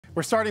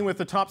We're starting with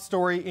the top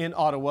story in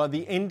Ottawa.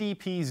 The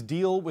NDP's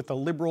deal with the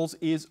Liberals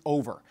is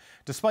over.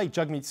 Despite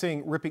Jagmeet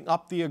Singh ripping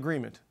up the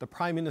agreement, the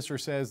Prime Minister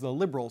says the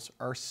Liberals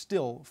are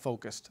still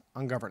focused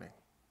on governing.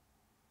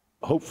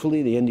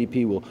 Hopefully the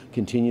NDP will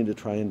continue to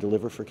try and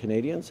deliver for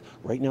Canadians.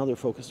 Right now they're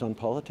focused on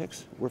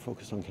politics. We're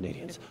focused on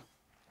Canadians.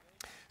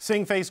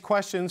 Singh faced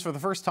questions for the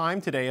first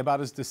time today about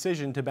his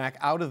decision to back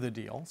out of the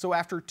deal. So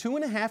after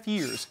 2.5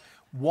 years,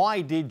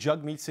 why did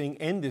Jagmeet Singh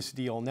end this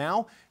deal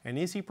now? And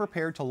is he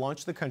prepared to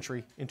launch the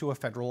country into a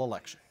federal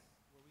election?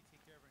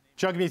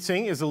 Jagmeet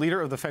Singh is the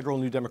leader of the federal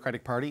New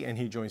Democratic Party, and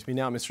he joins me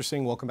now. Mr.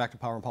 Singh, welcome back to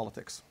Power and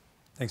Politics.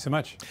 Thanks so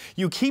much.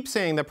 You keep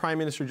saying that Prime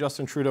Minister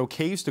Justin Trudeau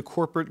caves to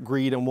corporate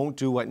greed and won't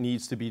do what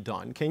needs to be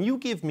done. Can you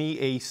give me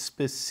a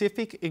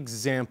specific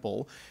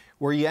example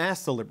where you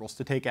asked the Liberals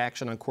to take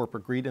action on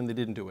corporate greed and they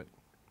didn't do it?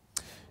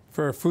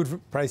 For food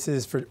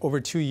prices, for over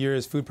 2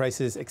 years, food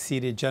prices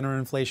exceeded general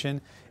inflation,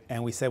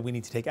 and we said we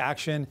need to take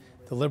action.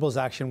 The Liberals'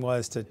 action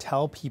was to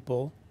tell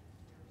people,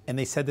 and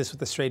they said this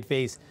with a straight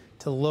face,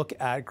 to look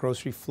at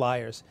grocery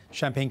flyers.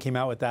 Champagne came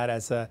out with that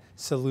as a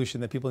solution,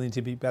 that people need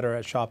to be better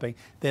at shopping.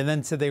 They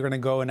then said they were going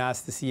to go and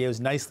ask the CEOs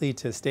nicely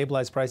to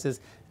stabilize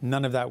prices.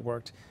 None of that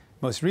worked.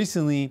 Most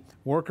recently,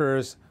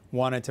 workers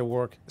wanted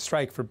to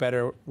strike for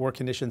better work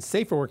conditions,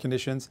 safer work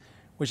conditions,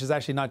 which is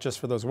actually not just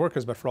for those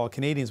workers, but for all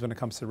Canadians when it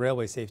comes to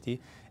railway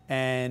safety.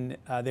 And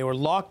they were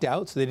locked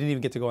out, so they didn't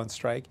even get to go on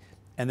strike.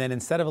 And then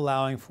instead of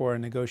allowing for a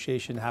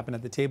negotiation to happen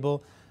at the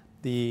table,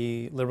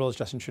 the Liberals,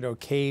 Justin Trudeau,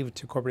 caved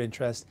to corporate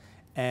interest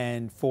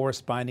and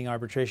forced binding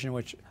arbitration,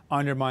 which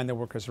undermined the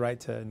workers' right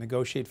to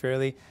negotiate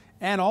fairly,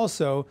 and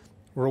also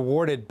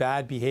rewarded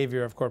bad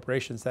behavior of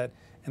corporations that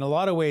in a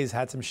lot of ways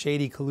had some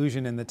shady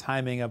collusion in the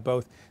timing of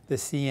both the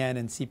CN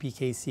and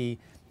CPKC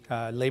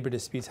labor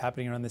disputes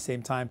happening around the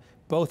same time,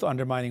 both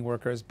undermining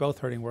workers, both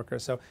hurting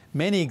workers. So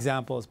many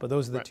examples, but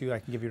those are the two I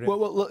can give you.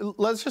 Well,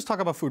 let's just talk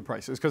about food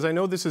prices, because I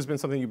know this has been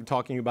something you've been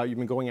talking about. You've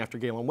been going after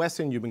Galen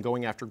Weston. You've been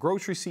going after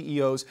grocery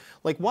CEOs.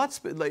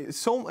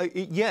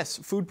 Yes,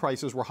 food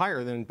prices were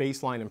higher than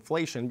baseline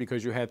inflation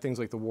because you had things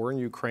like the war in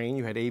Ukraine.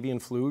 You had avian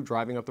flu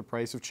driving up the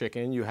price of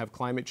chicken. You have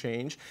climate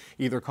change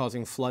either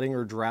causing flooding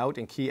or drought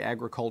in key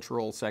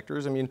agricultural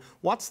sectors. I mean,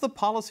 what's the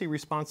policy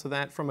response to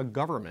that from a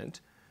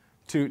government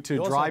to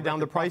drive down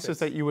the prices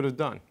that you would have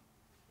done?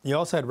 You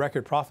also had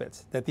record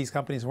profits, that these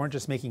companies weren't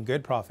just making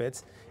good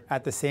profits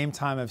at the same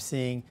time of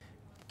seeing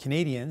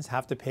Canadians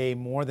have to pay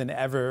more than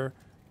ever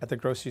at the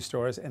grocery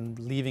stores and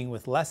leaving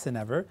with less than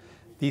ever.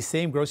 These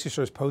same grocery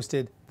stores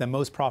posted the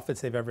most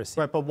profits they've ever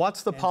seen. Right, but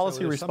what's the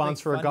policy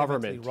response for a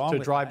government to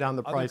drive down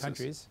the prices? Other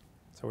countries,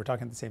 so we're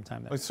talking at the same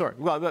time. Oh, sorry,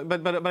 well,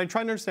 but I'm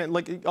trying to understand,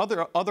 like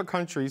other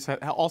countries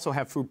also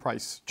have food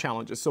price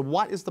challenges. So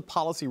what is the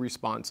policy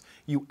response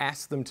you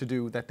asked them to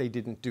do that they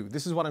didn't do?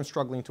 This is what I'm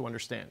struggling to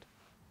understand.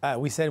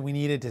 We said we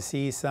needed to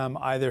see some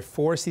either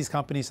force these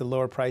companies to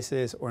lower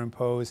prices or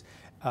impose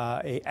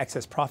a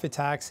excess profit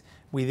tax.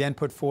 We then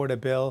put forward a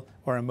bill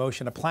or a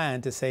motion, a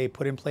plan to say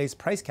put in place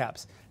price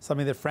caps,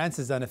 something that France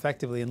has done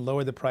effectively and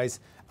lowered the price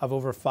of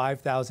over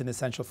 5,000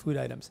 essential food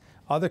items.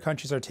 Other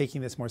countries are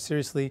taking this more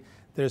seriously.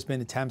 There's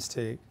been attempts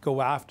to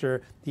go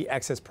after the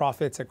excess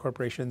profits that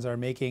corporations are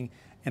making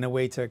in a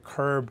way to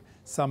curb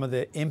some of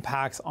the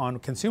impacts on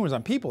consumers,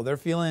 on people. They're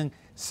feeling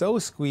so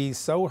squeezed,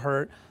 so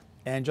hurt.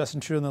 And Justin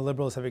Trudeau and the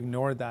Liberals have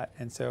ignored that.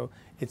 And so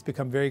it's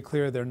become very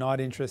clear they're not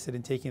interested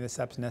in taking the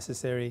steps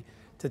necessary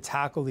to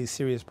tackle these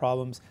serious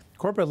problems.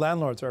 Corporate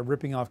landlords are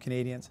ripping off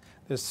Canadians.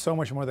 There's so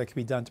much more that can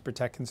be done to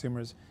protect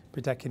consumers,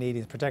 protect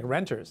Canadians, protect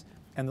renters,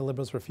 and the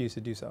Liberals refuse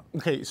to do so.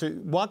 Okay, so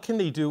what can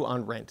they do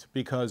on rent?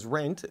 Because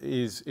rent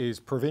is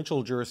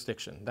provincial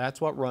jurisdiction. That's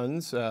what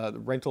runs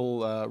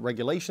rental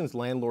regulations,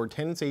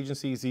 landlord-tenants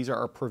agencies. These are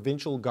our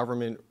provincial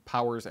government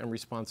powers and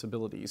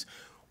responsibilities.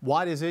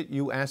 What is it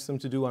you asked them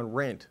to do on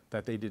rent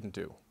that they didn't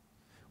do?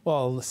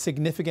 Well, a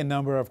significant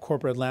number of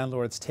corporate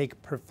landlords take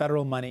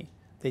federal money.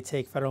 They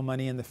take federal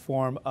money in the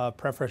form of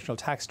preferential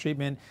tax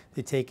treatment.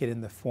 They take it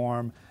in the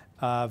form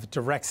of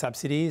direct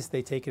subsidies.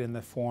 They take it in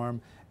the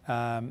form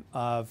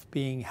of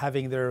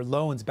having their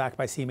loans backed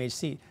by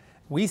CMHC.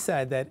 We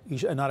said that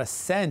not a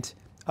cent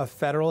of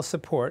federal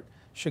support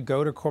should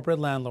go to corporate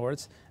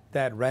landlords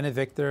that rent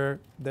evict their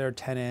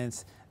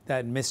tenants,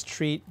 that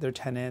mistreat their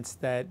tenants,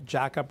 that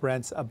jack up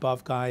rents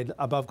above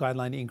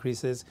guideline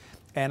increases.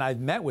 And I've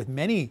met with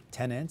many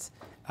tenants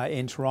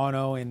in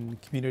Toronto and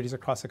communities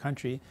across the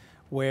country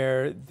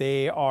where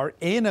they are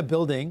in a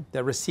building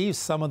that receives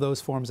some of those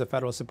forms of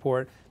federal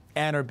support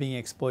and are being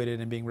exploited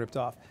and being ripped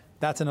off.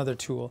 That's another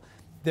tool.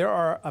 There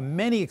are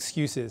many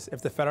excuses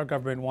if the federal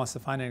government wants to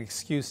find an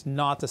excuse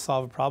not to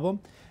solve a problem,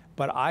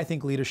 but I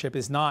think leadership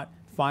is not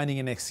finding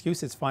an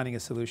excuse, it's finding a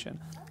solution.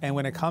 And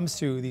when it comes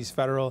to these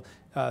federal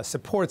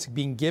supports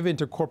being given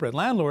to corporate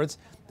landlords,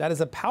 that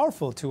is a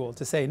powerful tool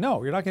to say,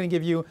 no, you're not going to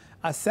give you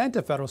a cent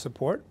of federal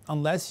support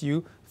unless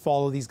you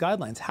follow these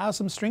guidelines. Have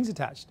some strings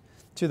attached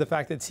to the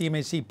fact that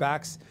CMHC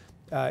backs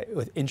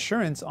with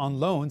insurance on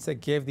loans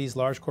that give these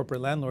large corporate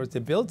landlords the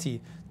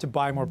ability to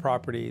buy more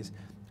properties,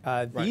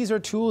 These are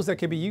tools that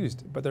can be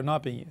used, but they're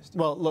not being used.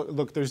 Well,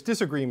 look, there's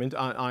disagreement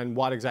on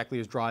what exactly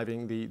is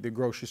driving the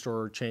grocery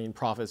store chain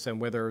profits and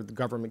whether the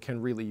government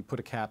can really put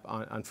a cap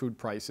on food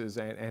prices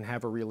and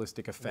have a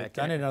realistic effect.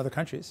 They've done it in other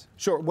countries.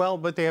 Sure, well,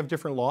 but they have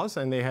different laws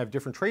and they have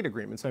different trade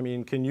agreements. I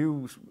mean, can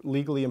you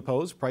legally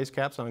impose price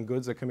caps on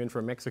goods that come in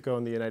from Mexico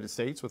and the United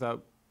States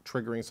without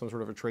triggering some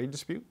sort of a trade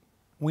dispute?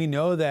 We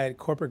know that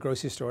corporate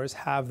grocery stores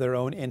have their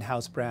own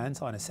in-house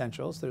brands on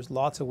essentials. There's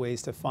lots of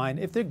ways to find,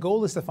 if their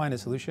goal is to find a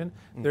solution,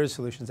 there's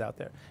solutions out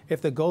there.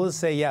 If the goal is to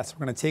say, yes,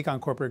 we're going to take on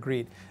corporate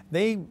greed,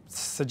 they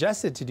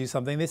suggested to do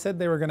something. They said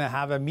they were going to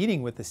have a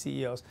meeting with the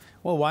CEOs.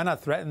 Well, why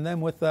not threaten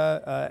them with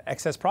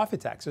excess profit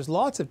tax? There's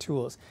lots of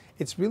tools.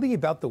 It's really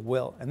about the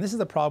will. And this is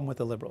the problem with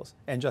the Liberals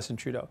and Justin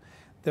Trudeau.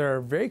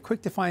 They're very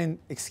quick to find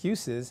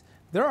excuses.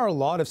 There are a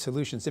lot of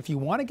solutions. If you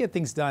want to get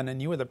things done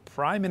and you are the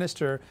Prime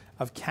Minister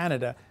of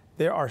Canada,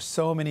 there are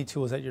so many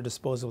tools at your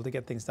disposal to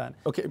get things done.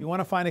 Okay. If you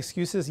want to find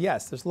excuses,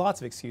 yes, there's lots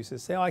of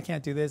excuses. Say, oh, I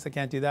can't do this, I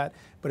can't do that.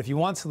 But if you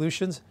want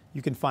solutions,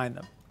 you can find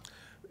them.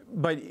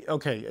 But,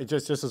 okay,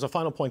 just as a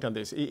final point on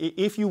this,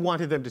 if you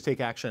wanted them to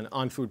take action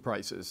on food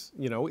prices,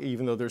 you know,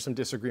 even though there's some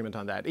disagreement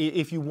on that,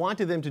 if you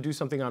wanted them to do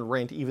something on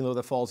rent, even though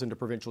that falls into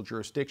provincial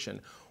jurisdiction,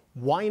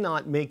 why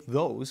not make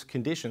those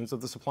conditions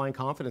of the supply and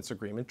confidence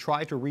agreement,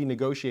 try to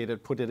renegotiate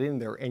it, put it in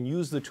there, and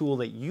use the tool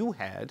that you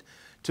had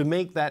to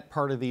make that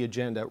part of the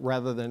agenda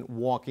rather than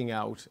walking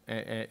out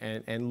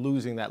and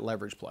losing that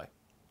leverage play?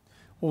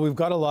 Well, we've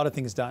got a lot of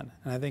things done,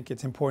 and I think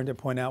it's important to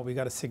point out we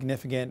got a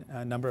significant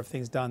number of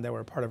things done that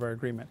were part of our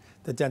agreement.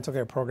 The dental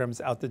care program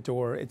is out the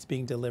door. It's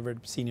being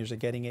delivered. Seniors are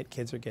getting it.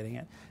 Kids are getting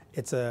it.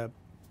 It's a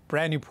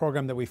brand new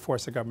program that we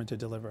forced the government to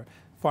deliver.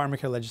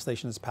 Pharmacare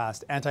legislation is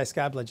passed.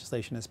 Anti-scab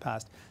legislation is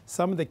passed.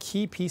 Some of the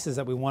key pieces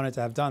that we wanted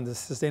to have done, the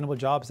Sustainable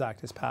Jobs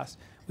Act is passed.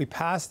 We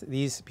passed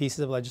these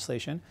pieces of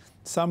legislation.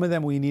 Some of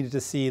them we needed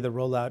to see the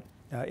rollout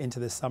into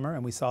this summer,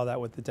 and we saw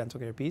that with the dental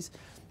care piece.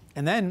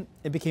 And then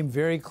it became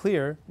very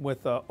clear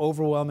with the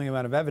overwhelming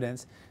amount of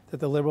evidence that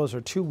the Liberals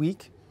are too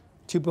weak,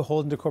 too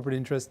beholden to corporate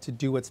interests to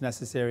do what's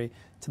necessary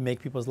to make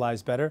people's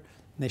lives better.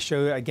 And they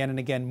show again and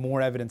again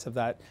more evidence of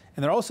that.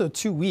 And they're also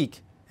too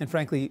weak and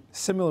frankly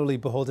similarly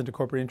beholden to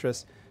corporate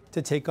interests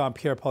to take on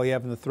Pierre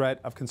Poilievre and the threat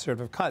of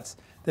conservative cuts.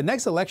 The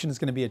next election is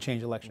going to be a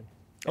change election.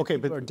 Okay,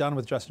 people are done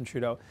with Justin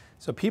Trudeau.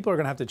 So people are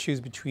going to have to choose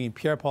between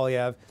Pierre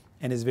Poilievre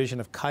and his vision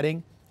of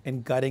cutting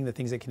and gutting the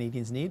things that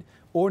Canadians need,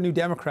 or New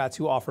Democrats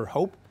who offer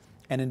hope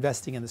and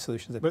investing in the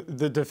solutions. But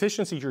the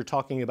deficiencies you're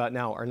talking about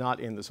now are not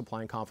in the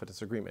supply and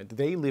confidence agreement.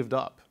 They lived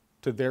up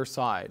to their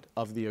side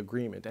of the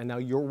agreement, and now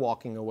you're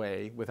walking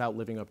away without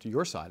living up to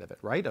your side of it,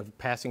 right? Of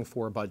passing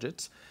 4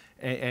 budgets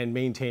and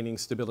maintaining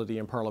stability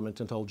in Parliament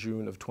until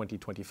June of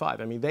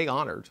 2025. I mean, they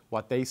honored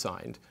what they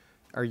signed.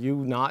 Are you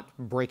not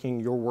breaking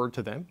your word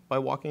to them by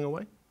walking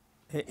away?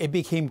 It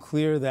became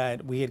clear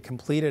that we had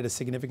completed a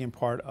significant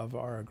part of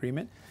our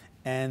agreement,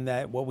 and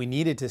that what we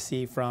needed to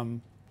see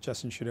from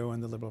Justin Trudeau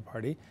and the Liberal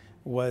Party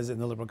was, in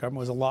the Liberal government,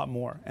 was a lot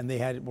more. And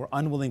they were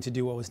unwilling to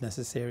do what was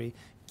necessary,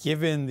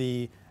 given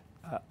the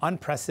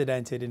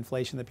unprecedented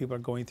inflation that people are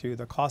going through,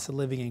 the cost of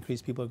living increase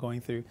people are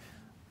going through,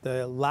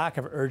 the lack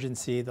of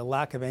urgency, the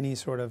lack of any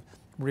sort of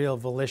real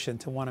volition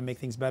to want to make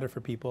things better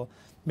for people,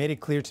 made it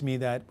clear to me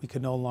that we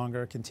could no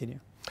longer continue.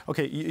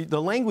 Okay,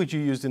 the language you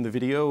used in the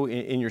video,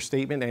 in your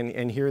statement,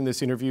 and here in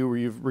this interview, where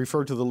you've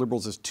referred to the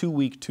Liberals as too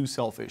weak, too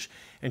selfish,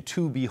 and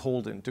too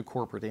beholden to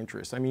corporate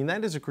interests. I mean,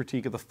 that is a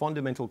critique of the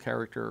fundamental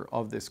character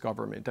of this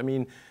government. I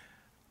mean,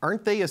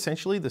 aren't they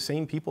essentially the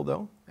same people,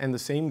 though, and the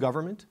same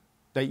government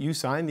that you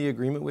signed the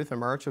agreement with in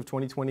March of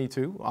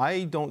 2022?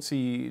 I don't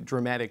see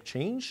dramatic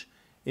change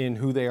in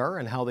who they are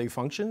and how they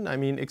function. I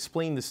mean,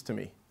 explain this to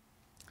me.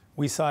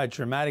 We saw a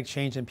dramatic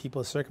change in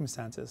people's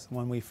circumstances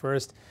when we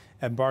first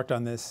embarked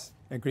on this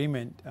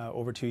agreement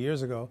over 2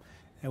 years ago,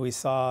 and we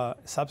saw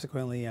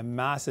subsequently a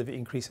massive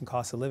increase in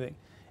cost of living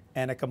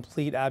and a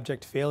complete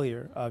abject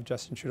failure of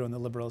Justin Trudeau and the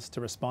Liberals to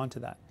respond to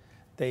that.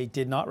 They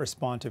did not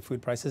respond to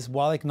food prices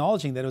while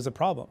acknowledging that it was a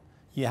problem.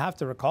 You have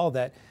to recall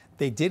that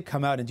they did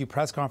come out and do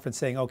press conference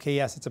saying, okay,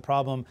 yes, it's a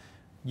problem.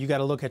 You got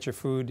to look at your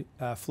food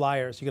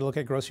flyers. You got to look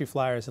at grocery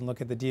flyers and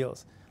look at the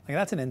deals. Like,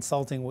 that's an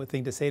insulting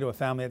thing to say to a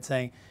family that's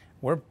saying,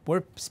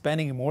 we're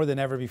spending more than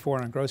ever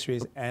before on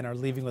groceries and are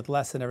leaving with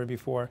less than ever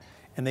before.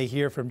 And they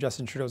hear from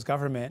Justin Trudeau's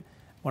government,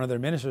 one of their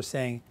ministers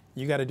saying,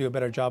 you got to do a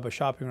better job of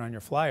shopping around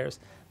your flyers.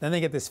 Then they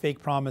get this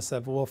fake promise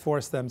of, we'll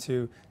force them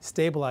to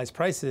stabilize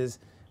prices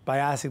by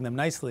asking them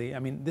nicely. I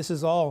mean, this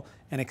is all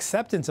an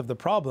acceptance of the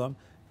problem,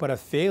 but a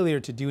failure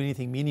to do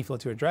anything meaningful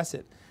to address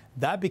it.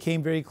 That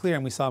became very clear,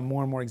 and we saw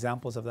more and more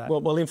examples of that.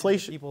 Well,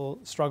 inflation...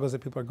 Struggles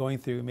that people are going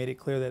through made it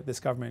clear that this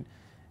government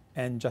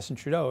and Justin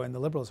Trudeau and the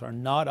Liberals are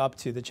not up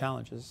to the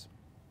challenges.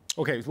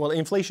 Okay, well,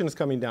 inflation is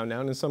coming down now,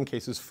 and in some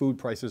cases, food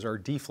prices are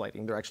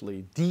deflating. They're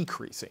actually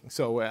decreasing.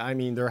 So, I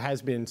mean, there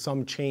has been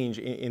some change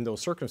in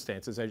those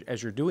circumstances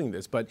as you're doing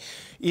this. But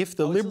if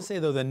the Liberals say,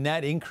 though, the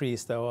net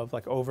increase, though, of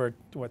like over,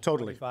 what,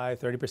 totally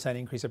 25–30%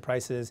 increase of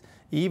prices,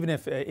 even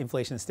if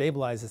inflation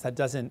stabilizes, that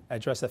doesn't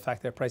address the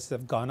fact that prices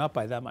have gone up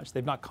by that much.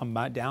 They've not come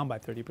down by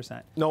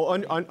 30%. No,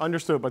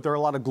 understood, but there are a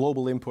lot of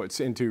global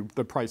inputs into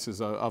the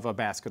prices of a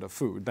basket of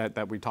food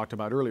that we talked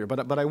about earlier.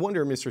 But I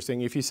wonder, Mr.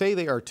 Singh, if you say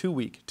they are too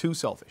weak, too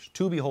selfish,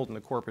 too beholden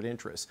to corporate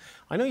interests.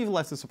 I know you've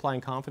left the supply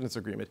and confidence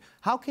agreement.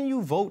 How can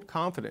you vote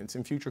confidence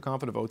in future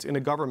confident votes in a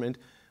government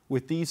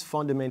with these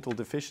fundamental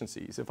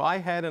deficiencies? If I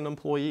had an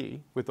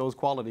employee with those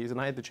qualities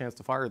and I had the chance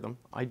to fire them,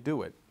 I'd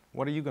do it.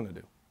 What are you going to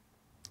do?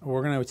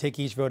 We're going to take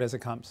each vote as it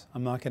comes.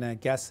 I'm not going to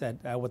guess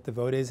at what the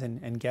vote is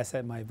and guess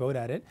at my vote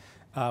at it.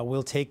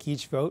 We'll take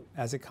each vote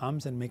as it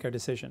comes and make our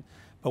decision.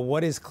 But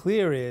what is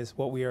clear is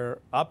what we are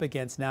up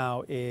against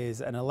now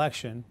is an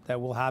election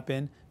that will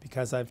happen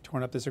because I've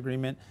torn up this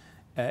agreement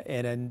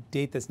at a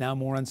date that's now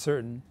more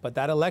uncertain. But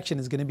that election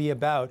is going to be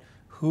about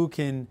who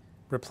can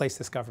replace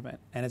this government.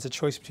 And it's a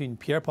choice between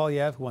Pierre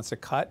Poilievre, who wants to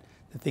cut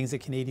the things that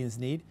Canadians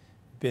need,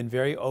 been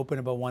very open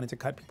about wanting to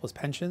cut people's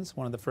pensions,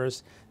 one of the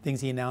first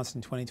things he announced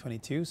in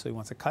 2022. So he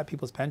wants to cut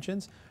people's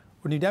pensions.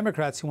 We're New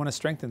Democrats who want to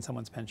strengthen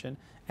someone's pension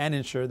and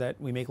ensure that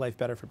we make life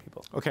better for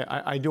people. Okay,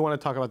 I do want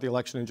to talk about the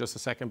election in just a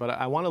second, but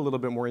I want a little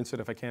bit more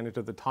insight, if I can,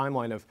 into the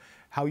timeline of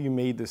how you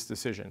made this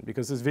decision.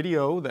 Because this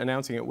video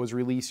announcing it was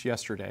released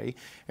yesterday,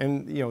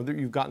 and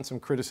you've gotten some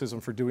criticism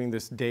for doing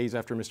this days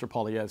after Mr.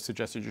 Poilievre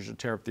suggested you should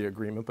tear up the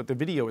agreement, but the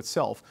video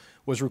itself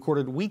was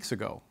recorded weeks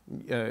ago,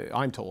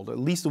 I'm told, at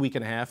least a week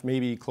and a half,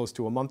 maybe close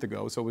to a month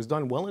ago, so it was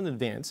done well in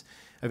advance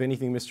of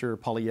anything Mr.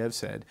 Poilievre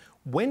said.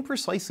 When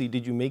precisely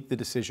did you make the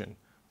decision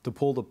to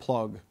pull the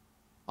plug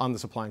on the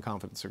supply and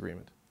confidence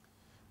agreement?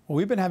 Well,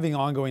 we've been having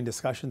ongoing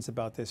discussions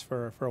about this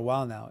for a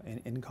while now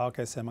in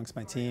caucus amongst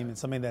my team. It's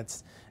something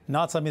that's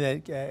not something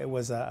that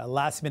was a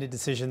last-minute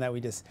decision that we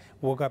just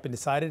woke up and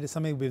decided. It's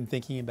something we've been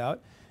thinking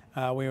about.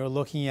 We were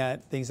looking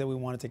at things that we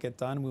wanted to get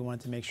done. We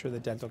wanted to make sure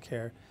that dental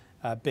care,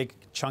 a big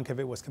chunk of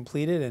it was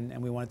completed,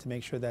 and we wanted to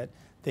make sure that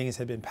things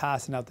had been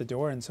passed and out the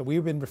door. And so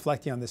we've been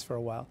reflecting on this for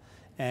a while.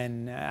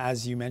 And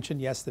as you mentioned,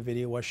 yes, the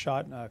video was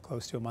shot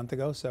close to a month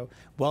ago, so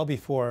well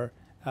before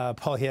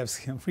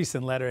Poilievre's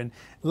recent letter. And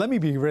let me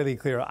be really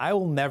clear, I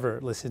will never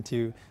listen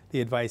to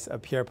the advice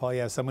of Pierre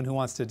Poilievre, someone who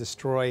wants to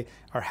destroy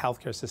our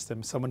healthcare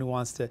system, someone who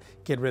wants to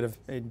get rid of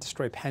and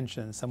destroy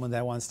pensions, someone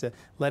that wants to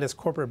let his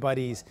corporate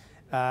buddies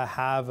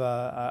have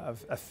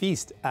a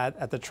feast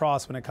at the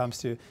troughs when it comes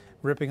to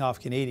ripping off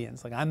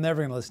Canadians. Like, I'm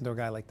never going to listen to a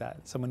guy like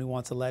that. Someone who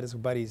wants to let his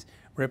buddies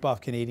rip off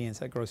Canadians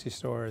at grocery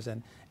stores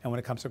and when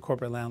it comes to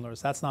corporate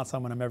landlords. That's not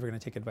someone I'm ever going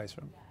to take advice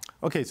from.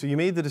 Okay, so you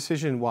made the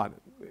decision, what,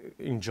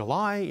 in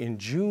July, in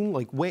June?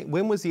 Like,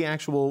 when was the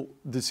actual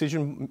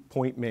decision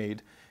point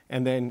made?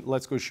 And then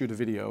let's go shoot a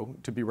video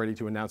to be ready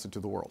to announce it to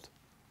the world.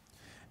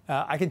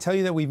 I can tell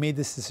you that we made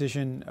this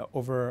decision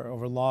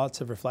over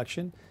lots of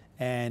reflection,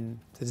 and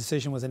the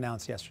decision was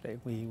announced yesterday.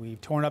 We've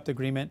torn up the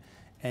agreement,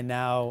 and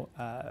now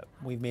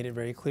we've made it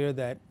very clear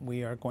that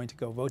we are going to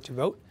go vote to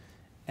vote.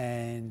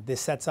 And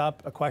this sets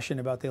up a question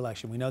about the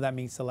election. We know that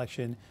makes the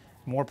election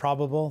more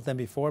probable than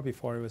before.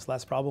 Before it was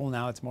less probable,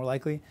 now it's more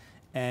likely.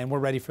 And we're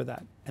ready for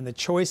that. And the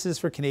choices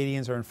for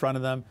Canadians are in front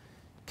of them.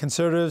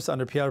 Conservatives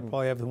under Pierre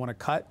Poilievre who want to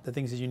cut the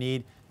things that you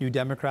need. New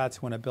Democrats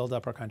who want to build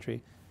up our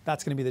country.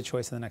 That's going to be the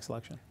choice in the next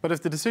election. But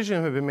if the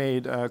decision had been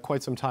made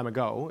quite some time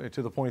ago,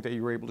 to the point that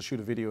you were able to shoot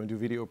a video and do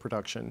video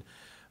production,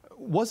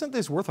 wasn't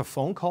this worth a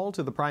phone call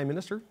to the Prime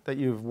Minister that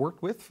you've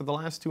worked with for the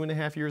last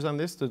 2.5 years on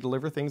this to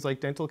deliver things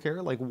like dental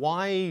care? Like,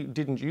 why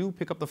didn't you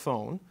pick up the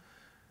phone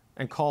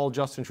and call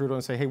Justin Trudeau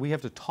and say, hey, we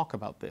have to talk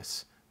about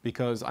this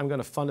because I'm going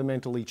to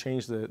fundamentally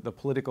change the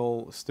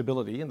political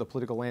stability and the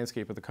political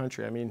landscape of the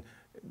country? I mean,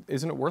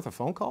 isn't it worth a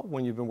phone call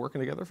when you've been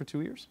working together for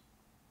 2 years?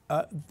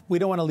 We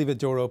don't want to leave a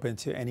door open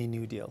to any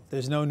new deal.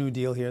 There's no new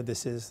deal here.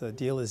 The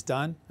deal is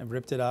done. I've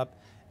ripped it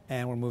up,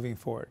 and we're moving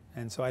forward.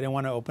 And so I don't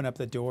want to open up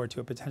the door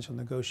to a potential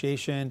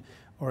negotiation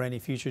or any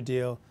future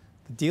deal.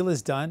 The deal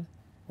is done.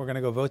 We're going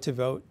to go vote to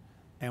vote,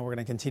 and we're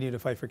going to continue to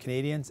fight for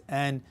Canadians,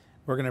 and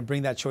we're going to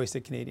bring that choice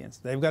to Canadians.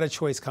 They've got a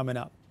choice coming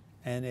up,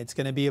 and it's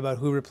going to be about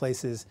who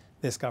replaces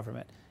this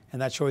government. And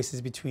that choice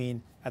is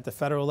between, at the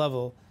federal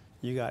level,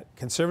 you got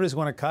Conservatives who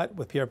want to cut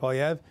with Pierre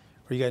Poilievre,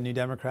 or you got New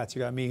Democrats, you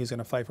got me who's going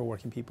to fight for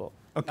working people.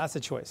 Okay. That's the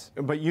choice.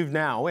 But you've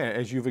now,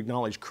 as you've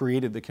acknowledged,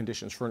 created the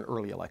conditions for an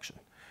early election,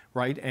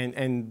 right?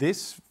 And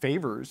this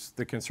favors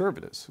the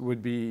Conservatives,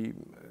 would be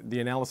the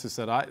analysis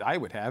that I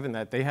would have, in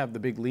that they have the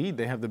big lead,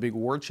 they have the big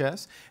war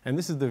chest, and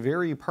this is the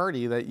very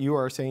party that you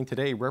are saying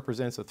today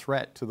represents a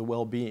threat to the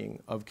well-being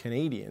of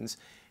Canadians,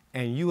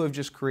 and you have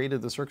just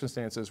created the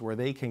circumstances where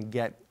they can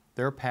get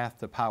their path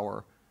to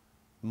power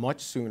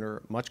much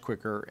sooner, much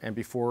quicker, and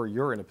before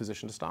you're in a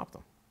position to stop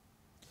them.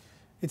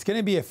 It's going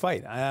to be a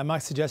fight. I'm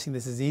not suggesting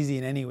this is easy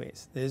in any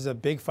ways. There's a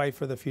big fight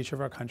for the future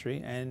of our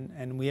country,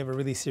 and we have a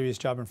really serious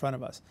job in front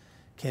of us.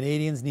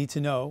 Canadians need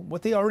to know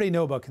what they already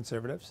know about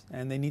Conservatives,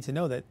 and they need to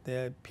know that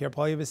Pierre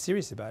Poilievre is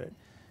serious about it.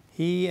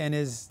 He and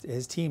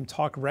his team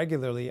talk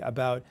regularly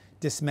about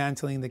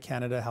dismantling the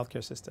Canada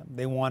healthcare system.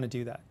 They want to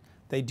do that.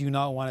 They do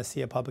not want to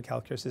see a public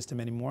healthcare system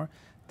anymore.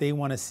 They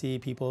want to see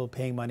people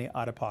paying money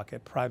out of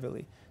pocket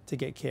privately to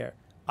get care.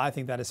 I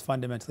think that is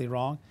fundamentally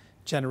wrong.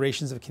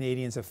 Generations of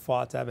Canadians have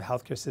fought to have a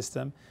healthcare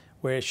system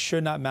where it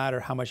should not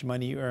matter how much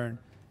money you earn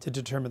to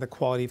determine the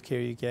quality of care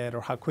you get or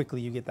how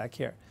quickly you get that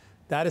care.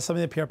 That is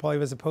something that Pierre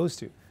Poilievre is opposed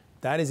to.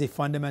 That is a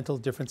fundamental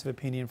difference of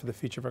opinion for the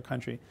future of our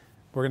country.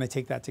 We're going to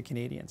take that to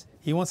Canadians.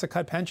 He wants to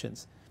cut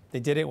pensions.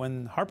 They did it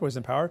when Harper was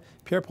in power.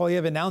 Pierre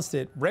Poilievre announced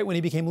it right when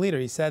he became leader.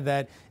 He said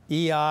that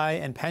EI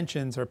and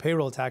pensions or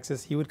payroll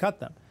taxes, he would cut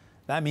them.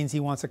 That means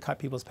he wants to cut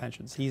people's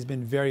pensions. He's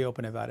been very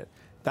open about it.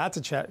 That's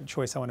a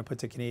choice I want to put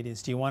to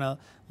Canadians. Do you want to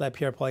let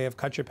Pierre Poilievre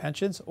cut your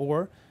pensions,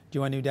 or do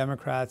you want New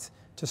Democrats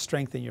to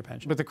strengthen your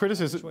pension? But the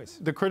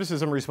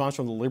criticism response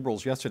from the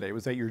Liberals yesterday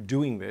was that you're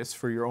doing this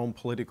for your own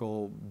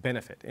political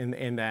benefit,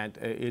 and that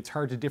it's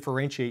hard to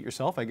differentiate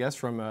yourself, I guess,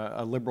 from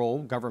a Liberal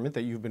government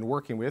that you've been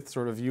working with.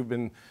 Sort of, you've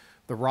been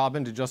the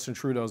Robin to Justin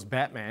Trudeau's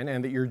Batman,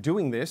 and that you're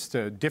doing this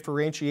to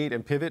differentiate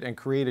and pivot and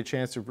create a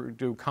chance to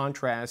do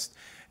contrast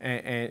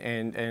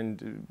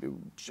and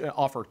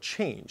offer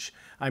change.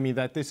 I mean,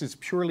 that this is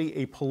purely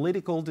a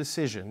political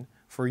decision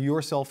for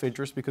your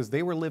self-interest because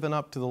they were living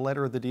up to the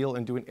letter of the deal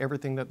and doing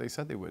everything that they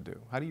said they would do.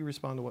 How do you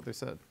respond to what they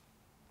said?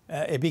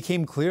 It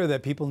became clear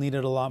that people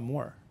needed a lot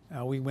more.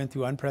 We went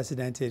through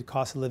unprecedented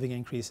cost of living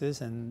increases,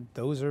 and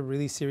those are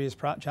really serious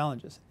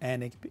challenges.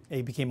 And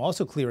it became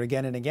also clear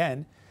again and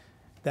again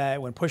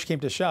that when push came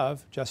to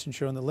shove, Justin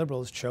Trudeau and the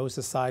Liberals chose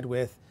to side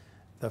with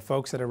the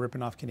folks that are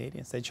ripping off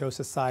Canadians. They chose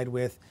to side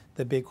with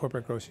the big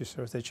corporate grocery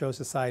stores. They chose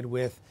to side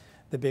with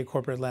the big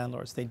corporate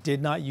landlords. They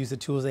did not use the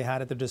tools they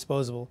had at their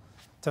disposal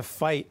to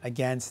fight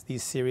against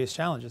these serious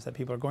challenges that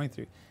people are going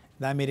through.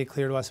 That made it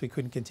clear to us we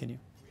couldn't continue.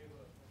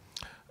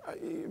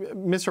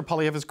 Mr.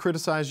 Poilievre has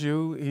criticized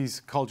you. He's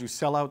called you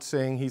sellout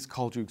Singh. He's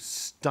called you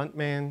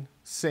stuntman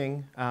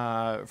Singh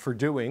for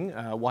doing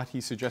what he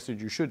suggested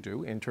you should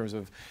do in terms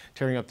of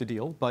tearing up the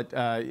deal. But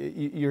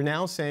you're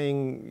now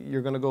saying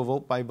you're going to go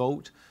vote by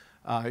vote.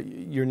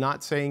 You're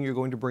not saying you're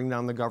going to bring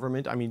down the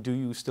government. I mean, do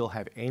you still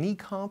have any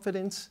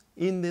confidence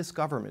in this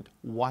government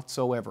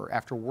whatsoever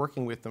after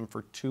working with them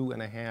for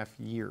 2.5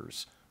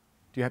 years?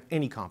 Do you have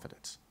any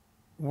confidence?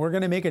 We're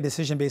going to make a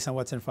decision based on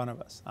what's in front of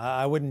us.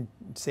 I wouldn't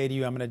say to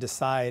you, I'm going to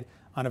decide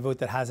on a vote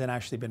that hasn't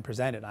actually been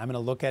presented. I'm going to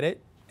look at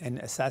it and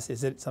assess,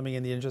 is it something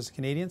in the interest of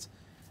Canadians,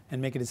 and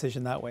make a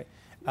decision that way.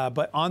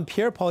 But on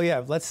Pierre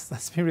Poilievre,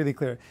 let's be really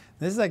clear.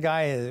 This is a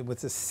guy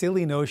with a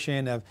silly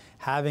notion of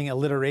having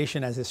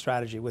alliteration as his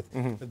strategy, with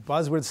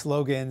buzzword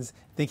slogans,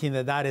 thinking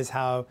that that is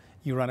how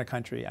you run a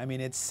country. I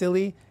mean, it's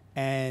silly,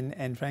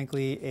 and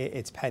frankly,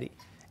 it's petty.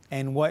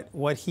 And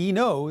what he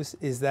knows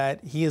is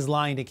that he is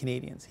lying to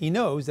Canadians. He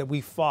knows that we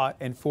fought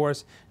and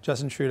forced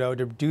Justin Trudeau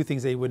to do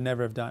things that he would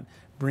never have done,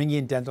 bring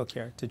in dental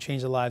care to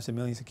change the lives of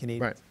millions of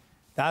Canadians. Right.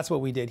 That's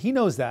what we did. He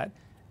knows that.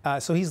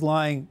 So he's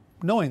lying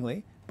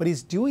knowingly, but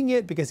he's doing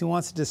it because he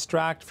wants to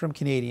distract from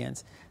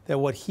Canadians that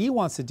what he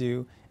wants to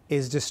do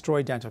is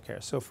destroy dental care.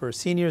 So for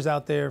seniors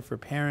out there, for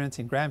parents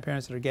and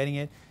grandparents that are getting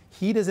it,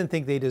 he doesn't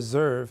think they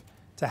deserve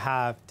to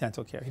have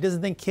dental care. He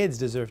doesn't think kids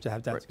deserve to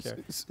have dental care,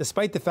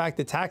 despite the fact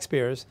that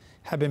taxpayers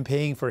have been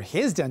paying for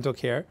his dental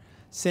care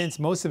since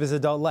most of his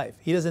adult life.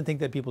 He doesn't think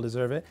that people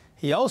deserve it.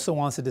 He also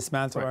wants to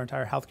dismantle our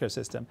entire healthcare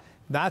system.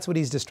 That's what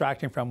he's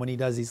distracting from when he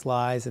does these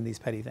lies and these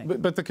petty things.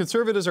 But the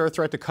Conservatives are a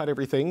threat to cut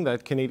everything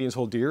that Canadians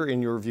hold dear,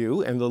 in your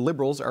view, and the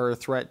Liberals are a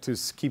threat to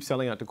keep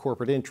selling out to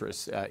corporate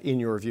interests, in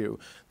your view.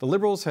 The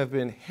Liberals have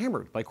been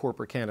hammered by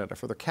corporate Canada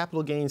for their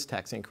capital gains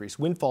tax increase,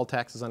 windfall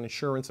taxes on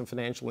insurance and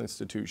financial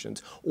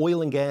institutions,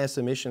 oil and gas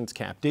emissions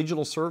cap,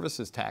 digital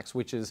services tax,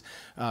 which is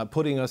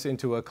putting us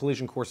into a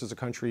collision course as a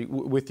country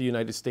with the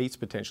United States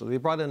potentially. They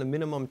brought in a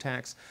minimum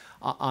tax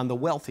on the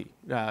wealthy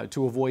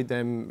to avoid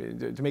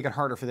them, to make it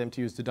harder for them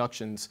to use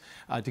deductions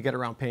to get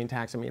around paying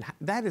tax. I mean,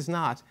 that is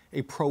not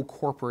a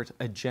pro-corporate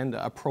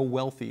agenda, a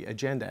pro-wealthy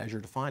agenda as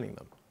you're defining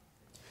them.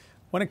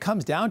 When it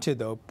comes down to it,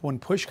 though, when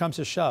push comes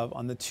to shove,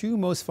 on the two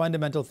most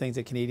fundamental things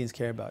that Canadians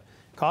care about,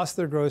 cost of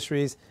their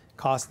groceries,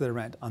 cost of their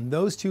rent, on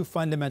those two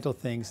fundamental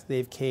things,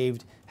 they've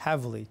caved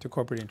heavily to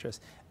corporate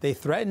interests. They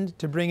threatened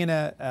to bring in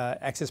a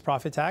excess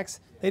profit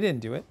tax. They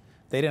didn't do it.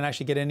 They didn't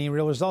actually get any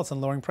real results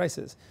on lowering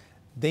prices.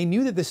 They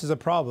knew that this was a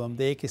problem.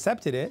 They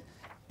accepted it.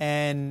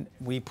 And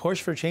we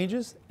pushed for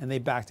changes, and they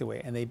backed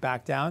away. And they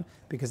backed down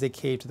because they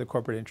caved to the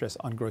corporate interests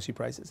on grocery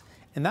prices.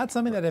 And that's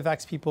something that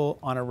affects people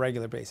on a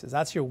regular basis.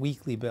 That's your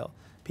weekly bill.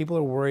 People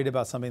are worried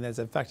about something that's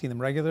affecting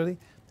them regularly,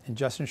 and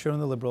Justin Trudeau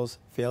and the Liberals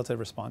failed to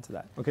respond to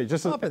that. Okay,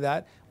 just on top of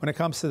that, when it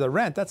comes to the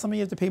rent, that's something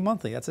you have to pay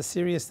monthly. That's a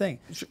serious thing.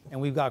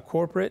 And we've got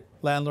corporate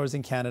landlords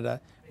in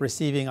Canada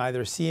receiving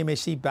either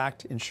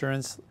CMHC-backed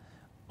insurance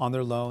on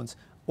their loans,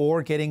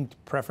 or getting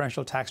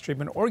preferential tax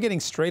treatment, or getting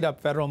straight up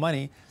federal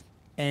money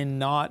and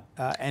not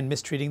and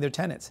mistreating their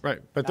tenants. Right,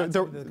 but the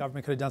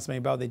government could have done something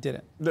about it. They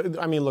didn't.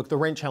 I mean, look, the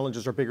rent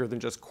challenges are bigger than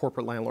just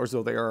corporate landlords,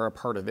 though they are a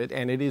part of it,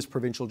 and it is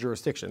provincial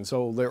jurisdiction.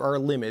 So there are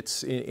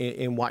limits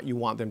in what you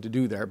want them to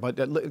do there. But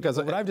because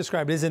what I've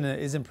described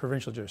isn't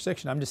provincial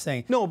jurisdiction. I'm just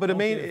saying. No, but it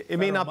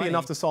may not be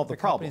enough to solve the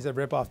problem. Companies that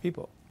rip off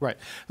people. Right.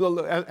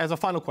 Well, as a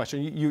final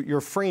question,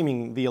 you're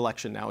framing the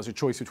election now as a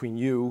choice between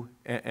you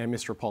and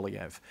Mr.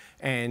 Poilievre,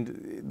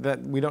 and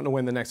that we don't know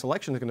when the next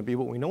election is going to be,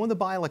 but we know when the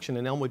by-election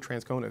in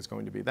Elmwood-Transcona is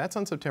going to be. That's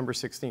on September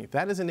 16th.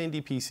 That is an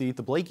NDP seat.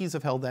 The Blakeys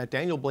have held that.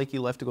 Daniel Blakey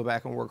left to go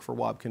back and work for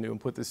Wab Canoe and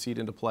put this seat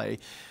into play.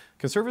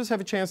 Conservatives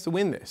have a chance to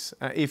win this.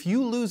 If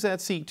you lose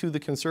that seat to the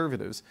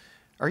Conservatives,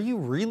 are you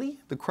really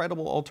the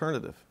credible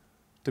alternative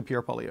to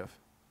Pierre Poilievre?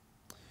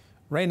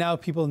 Right now,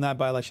 people in that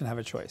by-election have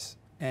a choice.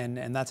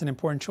 And that's an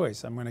important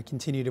choice. I'm going to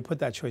continue to put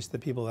that choice to the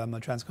people of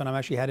Elmwood-Transcona. I'm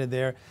actually headed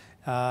there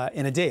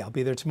in a day. I'll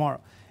be there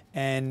tomorrow.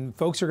 And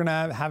folks are going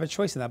to have a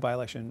choice in that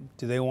by-election.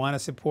 Do they want to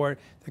support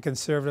the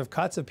Conservative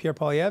cuts of Pierre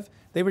Poilievre?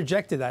 They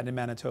rejected that in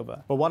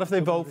Manitoba. But what if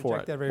they vote for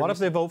it? What if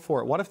they vote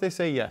for it? What if they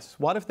say yes?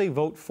 What if they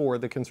vote for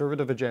the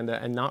Conservative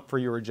agenda and not for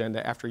your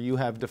agenda after you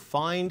have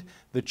defined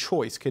the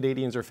choice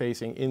Canadians are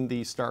facing in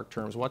these stark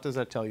terms? What does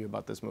that tell you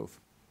about this move?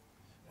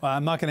 Well,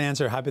 I'm not going to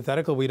answer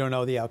hypothetical. We don't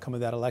know the outcome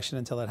of that election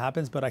until it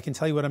happens, but I can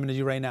tell you what I'm going to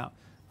do right now.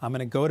 I'm going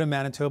to go to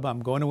Manitoba.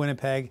 I'm going to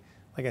Winnipeg.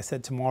 Like I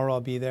said, tomorrow I'll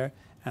be there,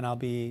 and I'll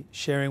be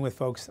sharing with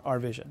folks our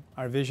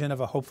vision of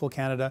a hopeful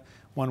Canada,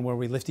 one where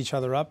we lift each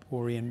other up,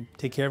 where we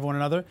take care of one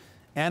another.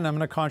 And I'm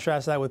going to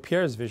contrast that with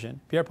Pierre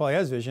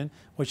Poilievre's vision,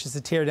 which is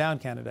to tear down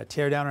Canada,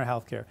 tear down our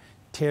healthcare,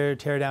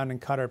 tear down and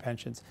cut our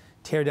pensions,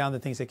 tear down the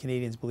things that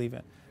Canadians believe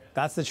in.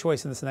 That's the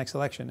choice in this next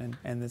election,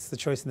 and it's the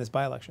choice in this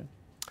by-election.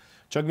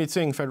 Jagmeet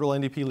Singh, federal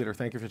NDP leader,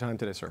 thank you for your time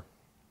today, sir.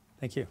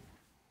 Thank you.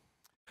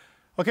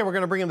 Okay, we're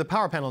going to bring in the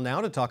power panel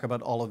now to talk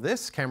about all of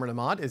this. Cameron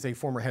Ahmad is a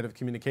former head of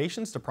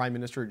communications to Prime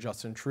Minister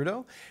Justin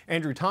Trudeau.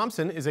 Andrew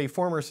Thompson is a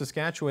former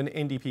Saskatchewan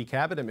NDP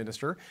cabinet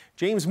minister.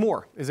 James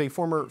Moore is a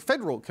former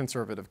federal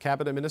Conservative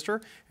cabinet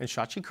minister. And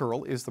Shachi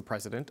Kurl is the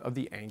president of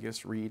the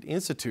Angus Reid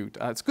Institute.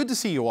 It's good to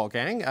see you all,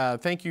 gang.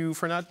 Thank you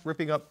for not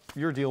ripping up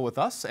your deal with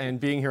us and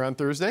being here on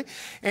Thursday.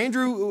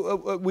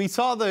 Andrew, we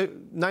saw the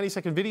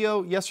 90-second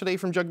video yesterday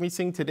from Jagmeet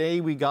Singh.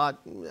 Today we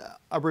got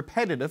a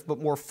repetitive but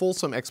more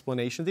fulsome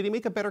explanation. Did he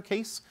make a better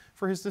case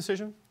for his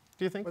decision,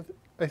 do you think?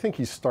 I think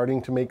he's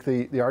starting to make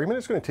the argument.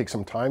 It's going to take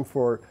some time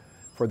for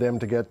them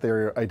to get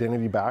their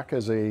identity back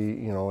as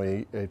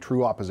a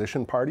true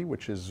opposition party,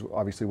 which is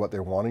obviously what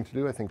they're wanting to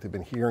do. I think they've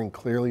been hearing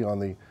clearly on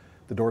the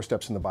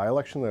doorsteps in the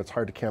by-election that it's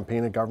hard to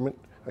campaign a government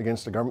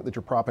against a government that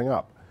you're propping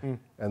up.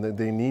 And that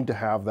they need to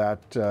have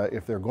that,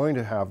 if they're going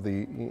to have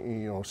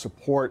the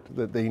support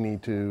that they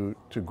need to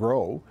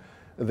grow,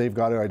 they've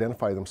got to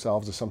identify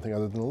themselves as something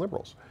other than the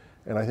Liberals.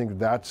 And I think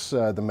that's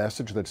the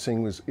message that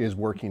Singh is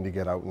working to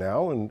get out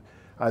now. And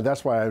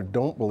that's why I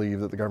don't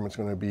believe that the government's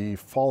going to be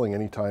falling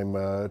anytime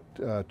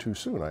too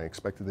soon. I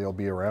expect that they'll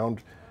be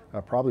around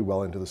probably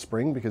well into the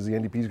spring, because the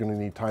NDP is going to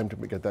need time to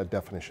get that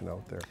definition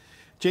out there.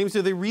 James,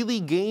 do they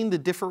really gain the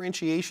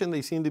differentiation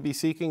they seem to be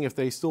seeking if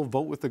they still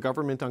vote with the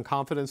government on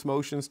confidence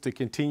motions to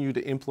continue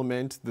to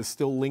implement the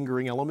still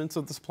lingering elements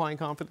of the supply and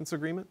confidence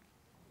agreement?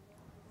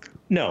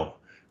 No.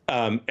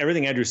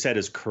 Everything Andrew said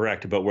is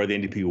correct about where the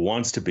NDP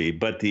wants to be,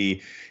 but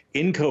the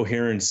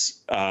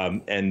incoherence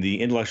and the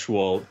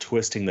intellectual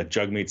twisting that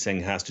Jagmeet Singh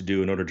has to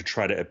do in order to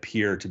try to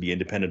appear to be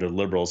independent of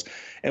Liberals,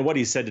 and what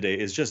he said today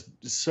is just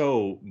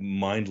so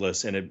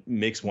mindless, and it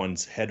makes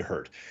one's head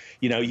hurt.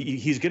 You know,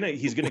 he's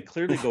gonna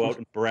clearly go out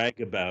and brag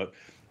about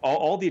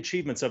all the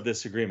achievements of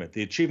this agreement.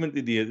 The achievement,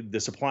 the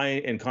supply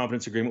and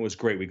confidence agreement was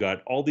great. We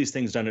got all these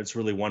things done. It's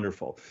really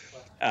wonderful.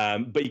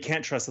 But you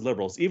can't trust the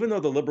Liberals. Even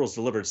though the Liberals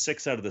delivered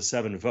 6 out of the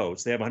 7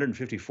 votes, they have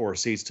 154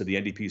 seats to the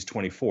NDP's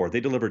 24. They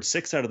delivered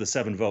 6 out of the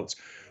 7 votes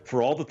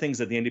for all the things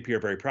that the NDP are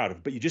very proud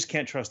of. But you just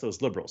can't trust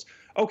those Liberals.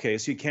 Okay,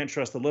 so you can't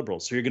trust the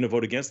Liberals. So you're going to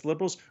vote against the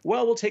Liberals?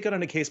 Well, we'll take it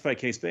on a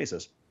case-by-case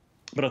basis.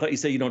 But I thought you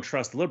said you don't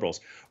trust the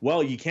Liberals.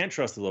 Well, you can't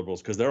trust the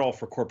Liberals because they're all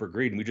for corporate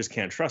greed and we just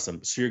can't trust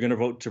them. So you're going to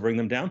vote to bring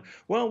them down?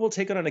 Well, we'll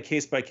take it on a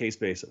case-by-case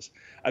basis.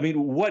 I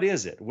mean, what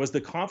is it? Was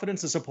the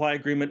confidence and supply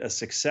agreement a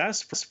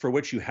success for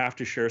which you have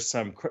to share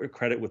some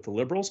credit with the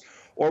Liberals?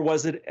 Or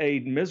was it a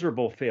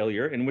miserable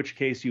failure, in which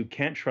case you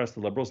can't trust the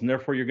Liberals and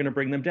therefore you're going to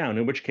bring them down,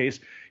 in which case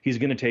he's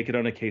going to take it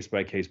on a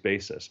case-by-case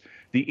basis?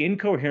 The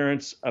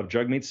incoherence of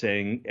Jagmeet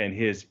Singh and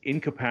his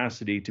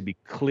incapacity to be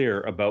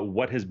clear about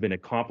what has been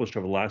accomplished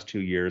over the last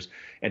 2 years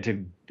and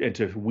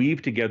to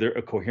weave together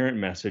a coherent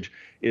message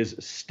is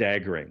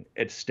staggering.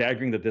 It's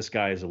staggering that this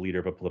guy is a leader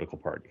of a political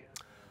party.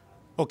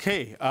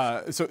 Okay,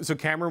 so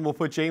Cameron will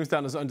put James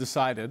down as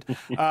undecided.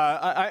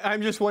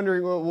 I'm just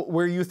wondering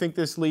where you think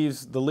this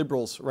leaves the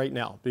Liberals right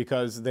now,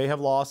 because they have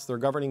lost their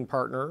governing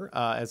partner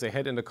as they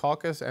head into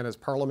caucus and as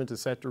Parliament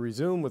is set to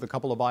resume with a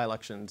couple of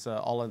by-elections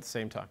all at the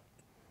same time.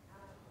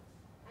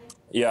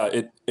 Yeah,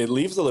 it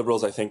leaves the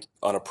Liberals, I think,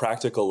 on a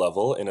practical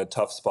level in a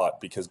tough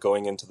spot, because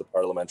going into the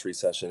parliamentary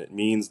session, it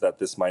means that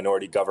this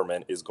minority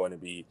government is going to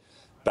be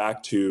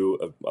back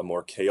to a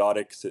more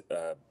chaotic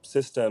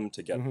system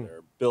to get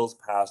their bills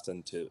passed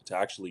and to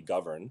actually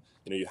govern.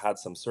 You had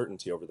some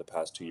certainty over the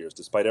past 2 years,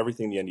 despite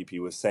everything the NDP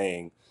was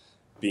saying,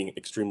 being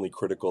extremely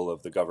critical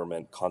of the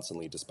government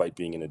constantly, despite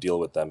being in a deal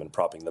with them and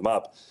propping them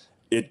up.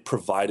 It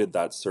provided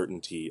that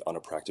certainty on a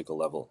practical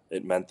level.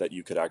 It meant that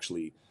you could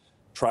actually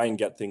try and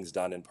get things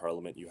done in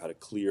Parliament. You had a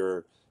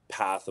clear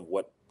path of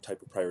what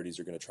type of priorities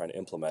you're going to try and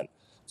implement.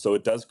 So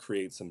it does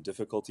create some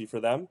difficulty for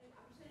them.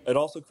 It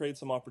also creates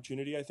some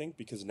opportunity, I think,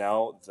 because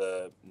now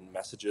the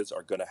messages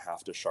are going to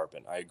have to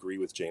sharpen. I agree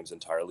with James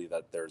entirely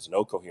that there's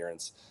no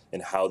coherence in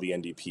how the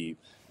NDP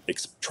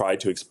tried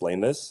to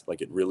explain this.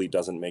 Like, it really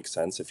doesn't make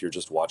sense if you're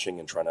just watching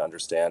and trying to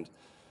understand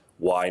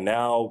why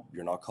now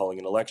you're not calling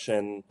an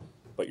election,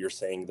 but you're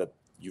saying that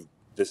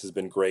this has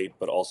been great,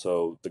 but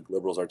also the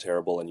Liberals are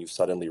terrible, and you've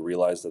suddenly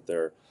realized that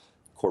they're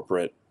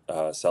corporate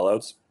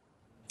sellouts.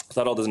 So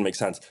that all doesn't make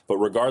sense. But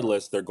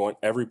regardless,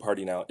 every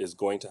party now is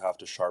going to have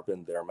to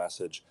sharpen their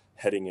message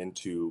heading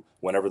into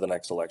whenever the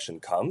next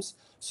election comes.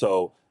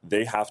 So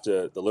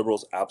the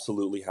Liberals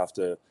absolutely have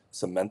to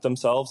cement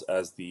themselves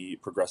as the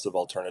progressive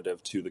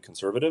alternative to the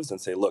Conservatives and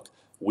say, look,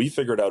 we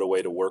figured out a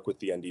way to work with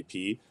the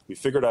NDP. We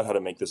figured out how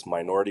to make this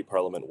minority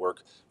parliament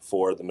work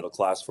for the middle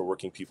class, for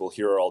working people.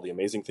 Here are all the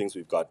amazing things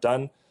we've got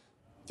done.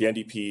 The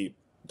NDP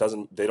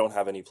they don't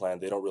have any plan.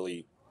 They don't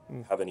really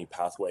have any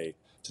pathway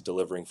to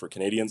delivering for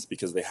Canadians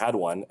because they had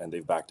one and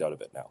they've backed out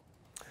of it now.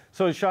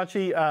 So,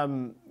 Shachi,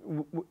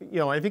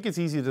 I think it's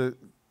easy to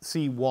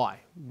see why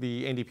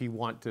the NDP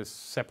want to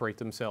separate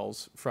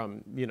themselves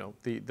from,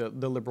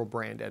 the Liberal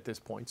brand at this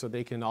point, so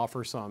they can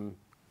offer some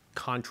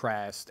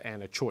contrast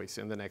and a choice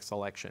in the next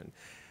election.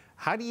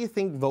 How do you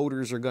think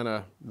voters are going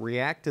to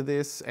react to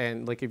this?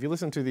 And if you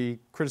listen to the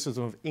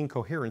criticism of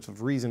incoherence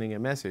of reasoning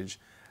and message,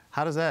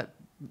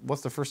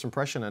 what's the first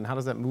impression and how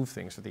does that move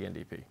things for the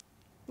NDP?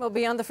 Well,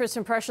 beyond the first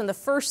impression, the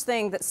first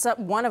thing that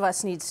one of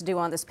us needs to do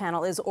on this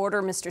panel is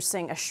order Mr.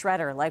 Singh a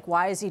shredder.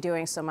 Why is he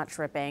doing so much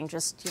ripping?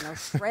 Just,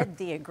 shred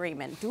the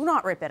agreement. Do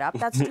not rip it up.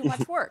 That's too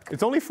much work.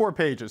 It's only 4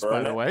 pages,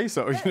 by the way.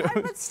 So,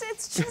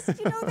 It's just,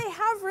 they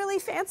have really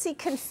fancy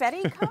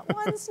confetti cut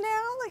ones now.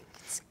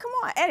 Come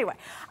on. Anyway,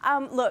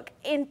 look,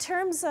 in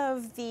terms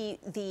of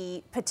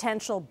the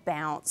potential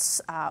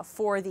bounce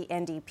for the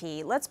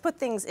NDP, let's put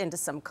things into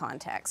some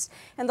context.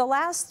 In the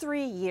last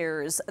 3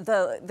 years,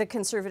 the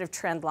Conservative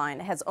trend line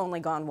has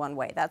only gone one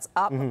way. That's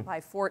up by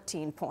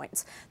 14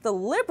 points. The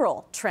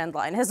Liberal trend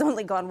line has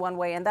only gone one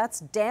way, and that's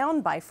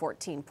down by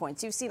 14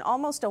 points. You've seen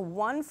almost a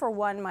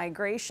 1-for-1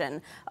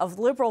 migration of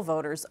Liberal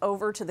voters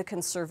over to the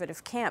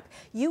Conservative camp.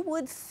 You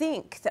would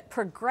think that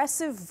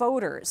progressive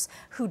voters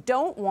who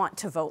don't want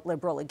to vote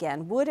Liberal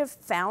again would have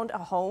found a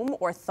home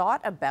or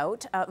thought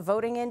about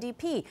voting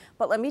NDP.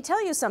 But let me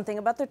tell you something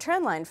about the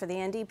trend line for the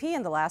NDP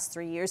in the last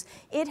 3 years.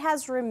 It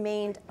has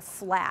remained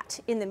flat.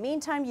 In the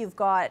meantime, you've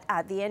got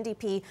the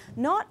NDP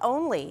not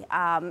only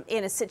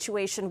in a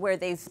situation where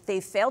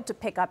they've failed to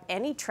pick up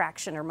any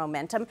traction or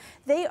momentum,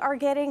 they are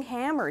getting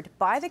hammered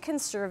by the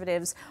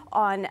Conservatives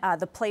on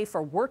the play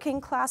for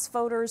working class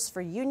voters,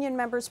 for union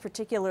members,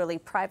 particularly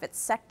private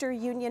sector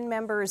union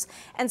members.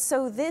 And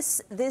so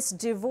this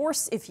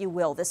divorce, if you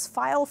will, this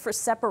file for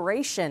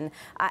separation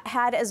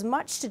had as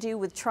much to do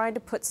with trying to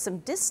put some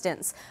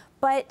distance.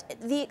 But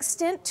the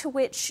extent to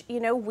which,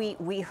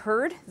 we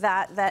heard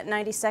that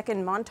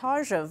 90-second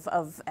montage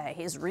of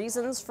his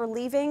reasons for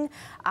leaving,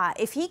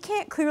 if he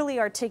can't clearly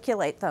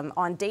articulate them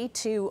on day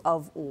 2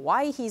 of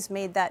why he's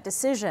made that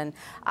decision,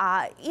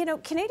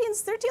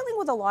 Canadians, they're dealing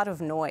with a lot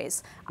of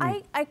noise.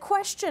 I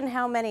question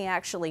how many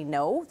actually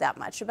know that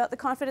much about the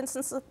confidence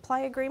and supply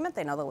agreement.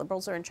 They know the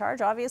Liberals are in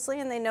charge, obviously,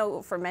 and they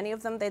know for many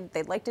of them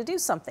they'd like to do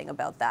something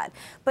about that.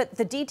 But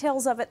the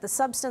details of it, the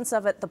substance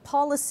of it, the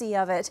policy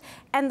of it,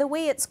 and the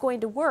way it's going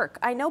to work.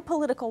 I know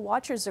political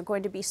watchers are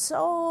going to be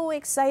so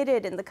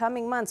excited in the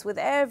coming months with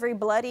every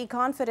bloody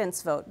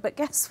confidence vote. But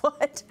guess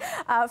what?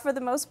 For the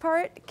most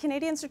part,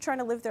 Canadians are trying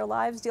to live their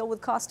lives, deal with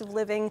cost of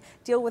living,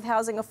 deal with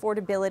housing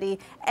affordability,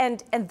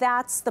 and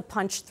that's the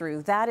punch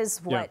through. That is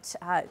what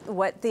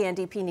the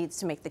NDP needs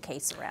to make the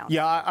case around.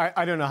 Yeah,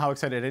 I don't know how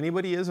excited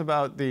anybody is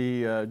about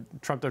the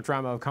trumped-up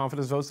drama of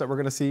confidence votes that we're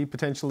going to see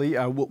potentially.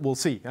 We'll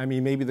see. I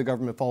mean, maybe the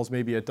government falls,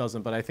 maybe it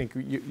doesn't, but I think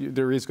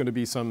there is going to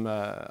be some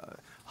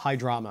high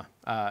drama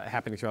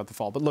happening throughout the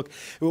fall. But look,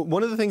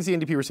 one of the things the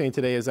NDP were saying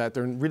today is that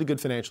they're in really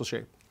good financial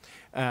shape.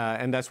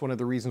 And that's one of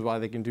the reasons why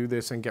they can do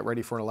this and get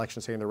ready for an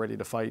election, saying they're ready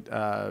to fight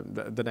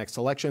the next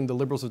election. The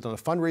Liberals have done a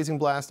fundraising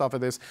blast off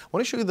of this. I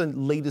want to show you the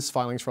latest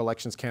filings for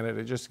Elections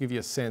Canada, just to give you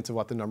a sense of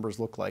what the numbers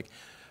look like.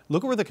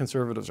 Look at where the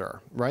Conservatives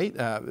are, right?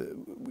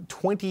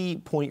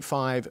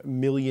 $20.5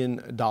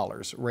 million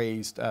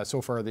raised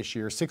so far this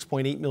year,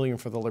 $6.8 million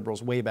for the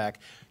Liberals way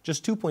back,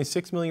 just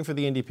 $2.6 million for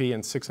the NDP,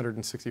 and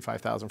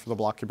 $665,000 for the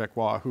Bloc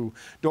Québécois, who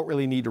don't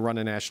really need to run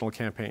a national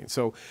campaign.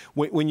 So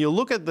when you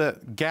look at the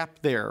gap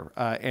there,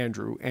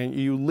 Andrew, and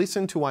you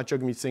listen to what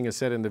Jagmeet Singh has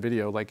said in the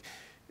video,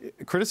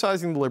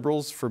 criticizing the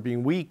Liberals for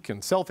being weak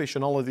and selfish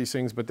and all of these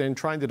things, but then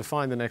trying to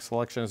define the next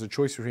election as a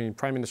choice between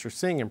Prime Minister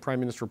Singh and Prime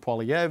Minister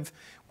Poilievre.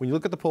 When you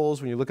look at the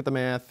polls, when you look at the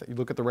math, you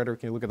look at the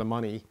rhetoric, and you look at the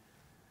money,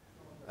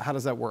 how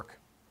does that work?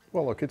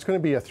 Well, look, it's going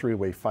to be a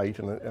three-way fight,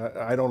 and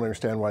I don't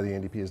understand why the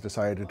NDP has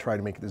decided to try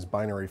to make this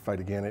binary fight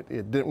again.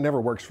 It never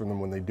works for them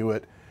when they do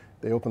it.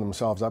 They open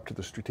themselves up to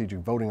the strategic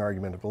voting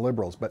argument of the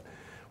Liberals. But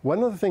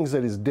one of the things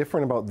that is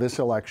different about this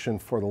election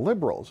for the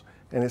Liberals,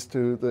 and it's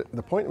to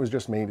the point that was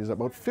just made, is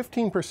about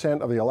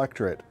 15% of the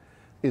electorate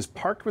is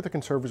parked with the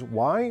Conservatives.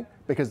 Why?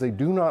 Because they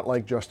do not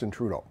like Justin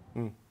Trudeau.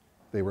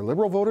 They were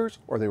Liberal voters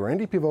or they were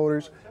NDP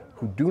voters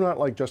who do not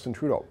like Justin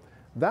Trudeau.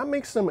 That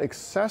makes them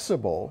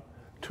accessible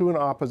to an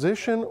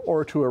opposition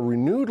or to a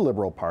renewed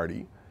Liberal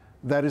Party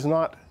that is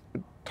not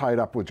tied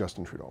up with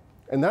Justin Trudeau.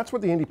 And that's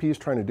what the NDP is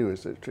trying to do,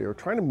 is they're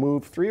trying to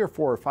move 3 or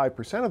 4 or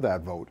 5% of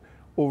that vote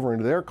over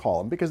into their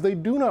column because they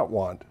do not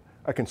want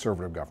a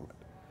Conservative government.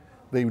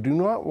 They do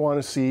not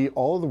want to see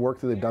all of the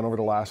work that they've done over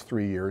the last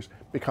 3 years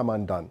become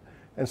undone.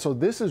 And so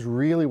this is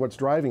really what's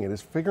driving it,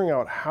 is figuring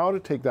out how to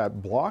take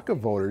that block of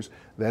voters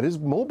that is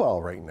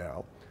mobile right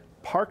now,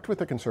 parked with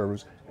the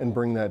Conservatives, and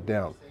bring that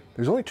down.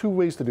 There's only 2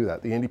 ways to do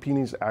that. The NDP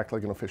needs to act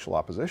like an official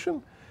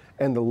opposition,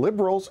 and the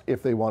Liberals,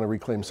 if they want to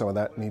reclaim some of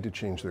that, need to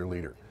change their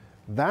leader.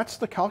 That's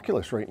the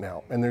calculus right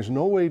now, and there's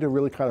no way to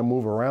really kind of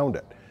move around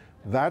it.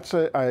 That's,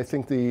 I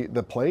think,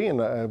 the play,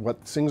 and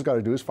what Singh's got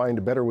to do is find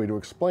a better way to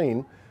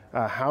explain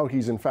how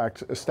he's, in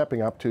fact,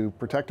 stepping up to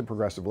protect a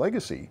progressive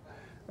legacy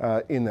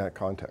in that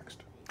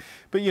context.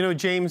 But, you know,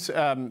 James,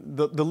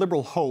 the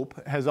Liberal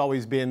hope has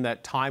always been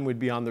that time would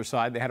be on their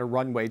side. They had a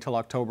runway till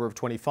October of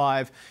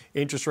 25.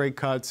 Interest rate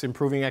cuts,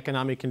 improving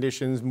economic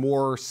conditions,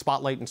 more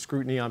spotlight and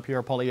scrutiny on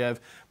Pierre Poilievre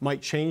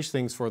might change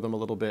things for them a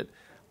little bit.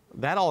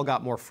 That all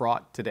got more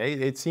fraught today.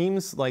 It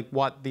seems like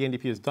what the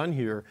NDP has done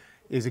here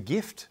is a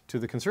gift to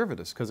the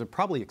Conservatives because it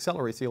probably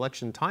accelerates the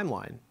election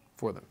timeline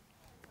for them.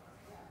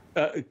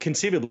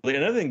 Conceivably.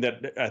 Another thing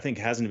that I think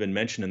hasn't been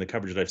mentioned in the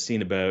coverage that I've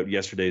seen about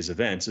yesterday's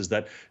events is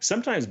that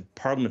sometimes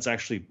parliaments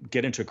actually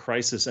get into a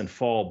crisis and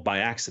fall by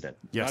accident.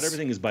 Yes. Not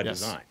everything is by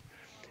design.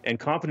 And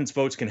confidence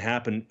votes can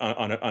happen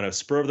on a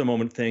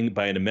spur-of-the-moment thing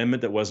by an amendment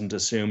that wasn't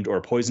assumed, or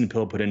a poison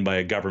pill put in by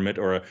a government,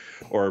 or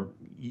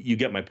you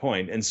get my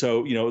point. And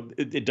so, you know,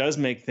 it does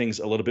make things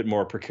a little bit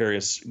more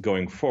precarious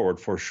going forward,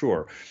 for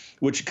sure,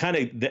 which kind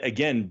of,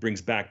 again,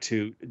 brings back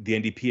to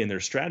the NDP and their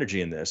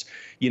strategy in this.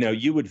 You know,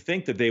 you would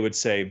think that they would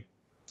say,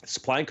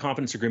 Supply and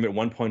Confidence Agreement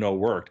 1.0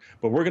 worked,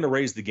 but we're going to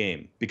raise the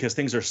game because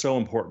things are so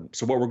important.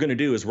 So what we're going to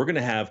do is we're going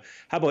to have,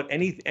 how about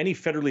any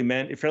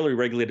federally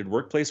regulated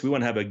workplace, we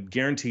want to have a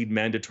guaranteed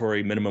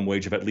mandatory minimum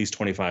wage of at least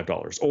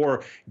 $25,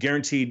 or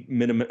guaranteed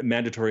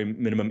mandatory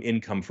minimum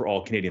income for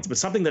all Canadians, but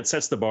something that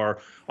sets the bar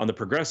on the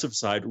progressive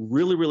side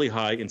really, really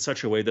high in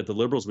such a way that the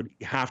Liberals would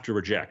have to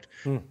reject.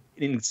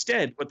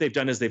 Instead, what they've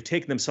done is they've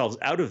taken themselves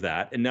out of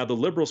that, and now the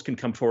Liberals can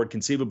come forward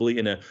conceivably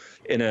in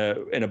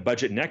a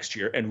budget next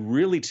year and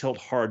really tilt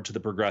hard to the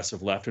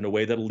progressive left in a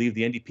way that'll leave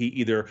the NDP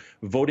either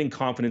voting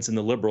confidence in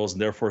the Liberals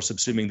and therefore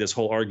subsuming this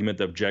whole argument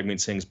that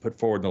Jagmeet Singh's put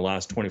forward in the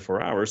last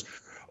 24 hours,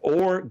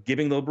 or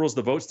giving the Liberals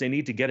the votes they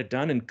need to get it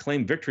done and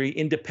claim victory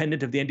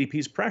independent of the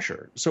NDP's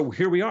pressure. So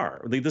here we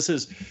are.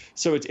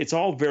 It's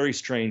all very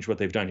strange what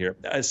they've done here.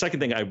 A second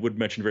thing I would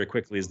mention very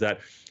quickly is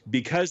that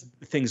because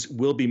things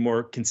will be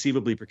more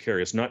conceivably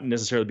precarious, not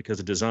necessarily because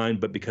of design,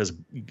 but because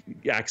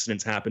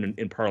accidents happen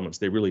in parliaments,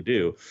 they really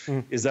do,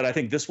 is that I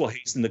think this will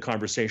hasten the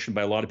conversation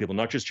by a lot of people,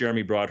 not just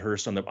Jeremy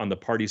Broadhurst on the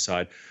party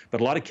side, but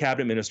a lot of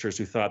cabinet ministers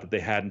who thought that they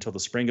had until the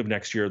spring of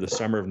next year, the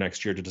summer of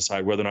next year to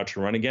decide whether or not to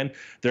run again.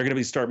 They're going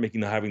to start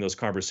having those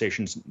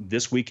conversations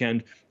this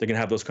weekend. They're going to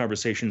have those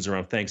conversations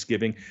around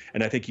Thanksgiving.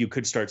 And I think you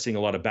could start seeing a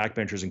lot of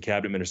backbenchers and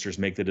cabinet ministers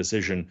make the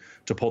decision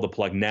to pull the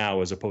plug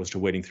now as opposed to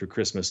waiting through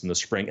Christmas in the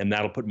spring. And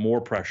that'll put more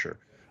pressure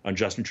on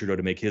Justin Trudeau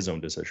to make his own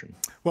decision.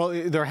 Well,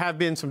 there have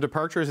been some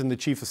departures in the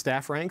chief of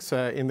staff ranks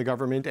in the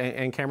government.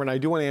 And Cameron, I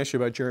do want to ask you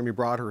about Jeremy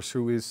Broadhurst,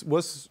 who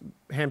was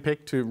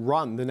handpicked to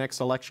run the next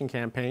election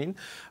campaign.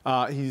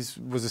 He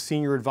was a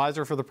senior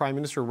advisor for the Prime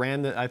Minister,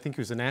 I think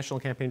he was the national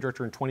campaign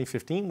director in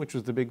 2015, which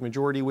was the big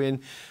majority win.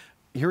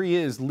 Here he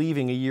is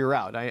leaving a year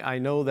out. I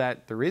know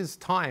that there is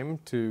time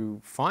to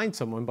find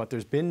someone, but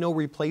there's been no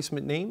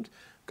replacement named.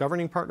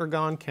 Governing partner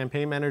gone,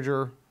 campaign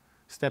manager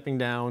stepping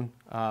down.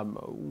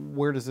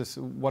 What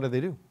do they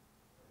do?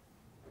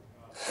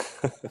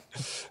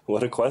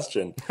 What a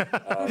question.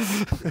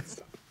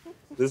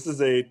 This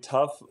is a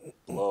tough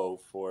blow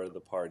for the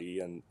party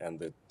and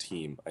the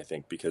team, I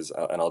think, because,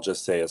 and I'll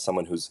just say, as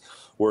someone who's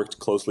worked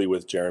closely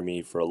with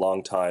Jeremy for a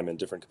long time in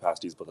different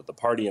capacities, both at the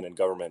party and in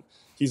government,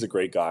 he's a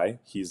great guy.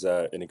 He's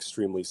an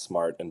extremely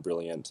smart and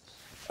brilliant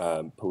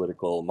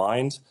political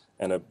mind,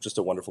 and just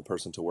a wonderful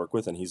person to work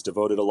with. And he's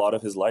devoted a lot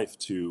of his life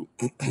to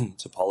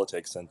to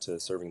politics and to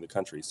serving the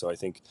country. So I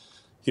think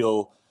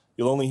you'll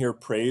only hear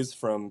praise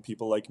from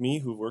people like me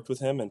who've worked with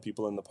him and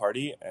people in the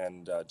party,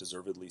 and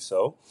deservedly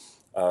so.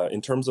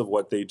 In terms of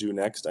what they do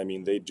next, I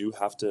mean, they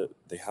have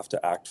to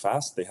act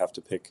fast. They have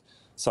to pick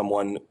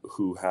someone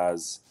who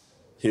has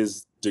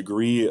his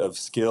degree of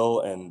skill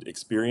and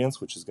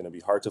experience, which is going to be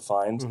hard to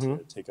find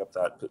to take up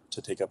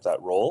that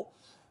role.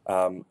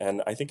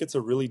 And I think it's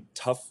a really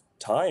tough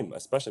time,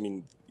 especially, I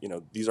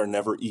mean, these are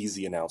never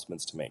easy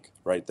announcements to make,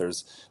 right?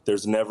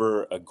 There's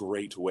never a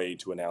great way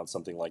to announce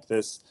something like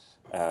this,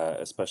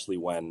 especially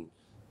when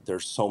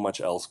there's so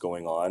much else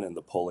going on and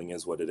the polling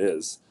is what it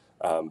is.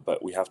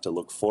 But we have to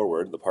look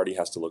forward. The party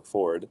has to look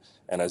forward.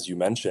 And as you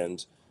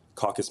mentioned,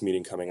 caucus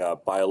meeting coming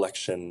up,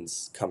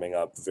 by-elections coming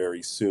up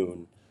very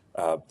soon.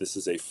 This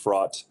is a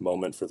fraught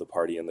moment for the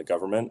party and the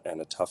government,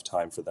 and a tough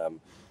time for them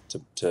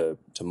to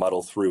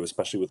muddle through,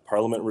 especially with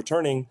Parliament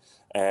returning.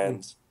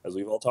 And as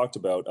we've all talked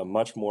about, a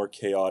much more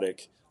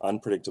chaotic,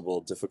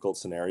 unpredictable, difficult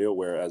scenario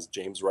where, as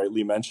James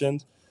rightly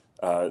mentioned,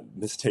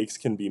 mistakes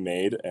can be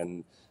made,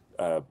 and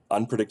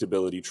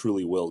unpredictability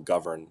truly will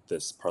govern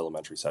this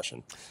parliamentary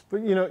session.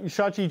 But,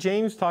 Shachi,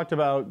 James talked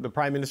about the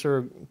Prime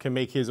Minister can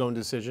make his own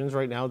decisions.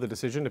 Right now, the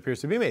decision appears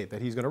to be made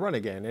that he's going to run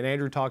again. And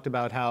Andrew talked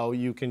about how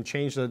you can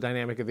change the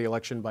dynamic of the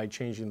election by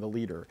changing the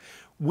leader.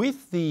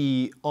 With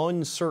the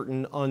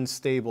uncertain,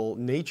 unstable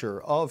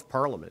nature of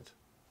Parliament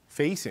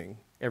facing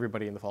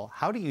everybody in the fall,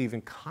 how do you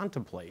even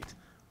contemplate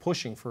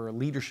pushing for a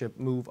leadership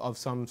move of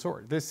some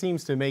sort? This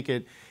seems to make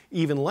it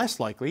even less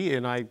likely,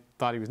 and I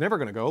thought he was never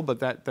going to go, but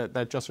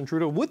that Justin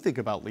Trudeau would think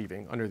about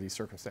leaving under these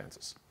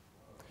circumstances.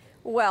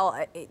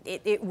 Well,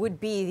 it would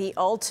be the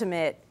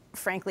ultimate,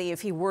 frankly, if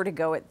he were to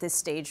go at this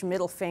stage,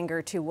 middle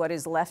finger to what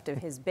is left of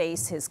his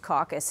base, his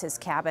caucus, his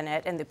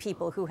cabinet, and the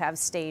people who have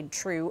stayed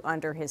true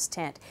under his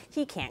tent.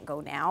 He can't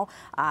go now.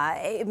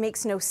 It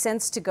makes no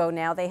sense to go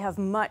now. They have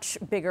much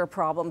bigger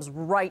problems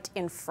right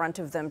in front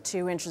of them,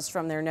 2 inches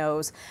from their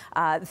nose,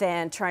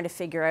 than trying to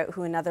figure out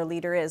who another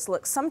leader is.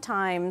 Look,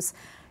 sometimes,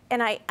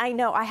 and I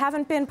know I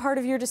haven't been part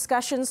of your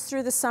discussions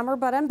through the summer,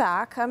 but I'm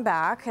back,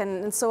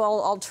 and so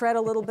I'll tread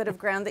a little bit of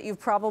ground that you've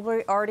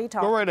probably already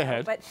talked about. Go right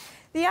ahead. But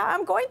yeah,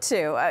 I'm going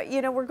to.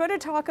 We're going to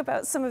talk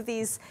about some of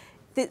these,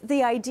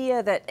 the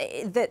idea that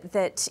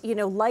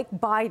like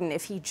Biden,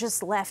 if he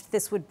just left,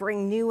 this would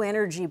bring new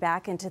energy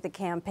back into the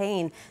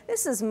campaign.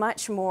 This is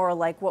much more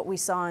like what we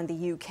saw in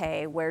the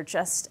UK, where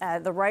just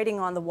the writing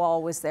on the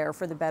wall was there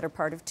for the better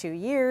part of 2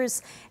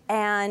 years.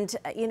 And,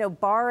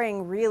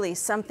 barring really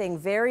something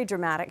very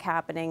dramatic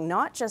happening,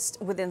 not just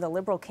within the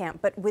Liberal camp,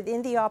 but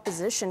within the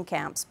opposition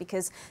camps,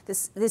 because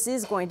this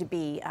is going to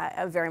be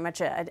very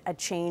much a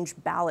change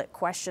ballot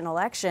question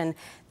election.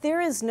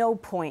 There is no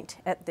point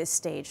at this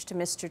stage to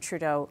Mr.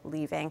 Trudeau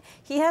leaving.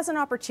 He has an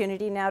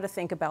opportunity now to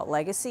think about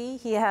legacy.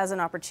 He has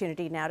an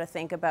opportunity now to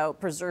think about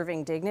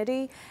preserving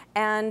dignity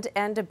and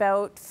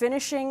about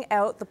finishing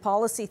out the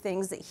policy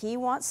things that he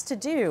wants to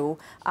do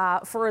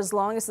for as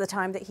long as the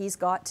time that he's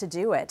got to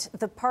do it.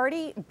 The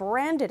party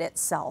branded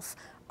itself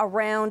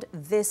around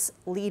this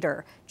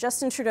leader.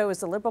 Justin Trudeau is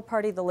the Liberal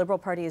Party. The Liberal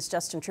Party is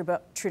Justin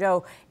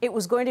Trudeau. It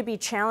was going to be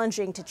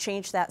challenging to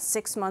change that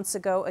 6 months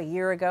ago, a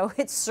year ago.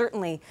 It's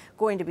certainly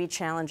going to be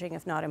challenging,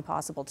 if not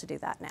impossible, to do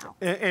that now.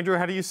 Andrew,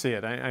 how do you see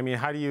it? I mean,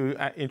 how do you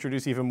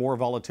introduce even more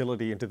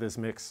volatility into this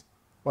mix?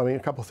 Well, a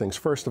couple of things.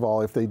 First of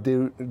all, if they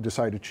do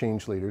decide to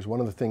change leaders, one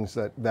of the things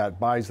that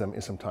buys them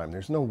is some time.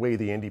 There's no way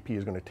the NDP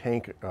is going to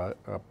tank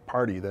a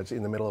party that's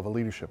in the middle of a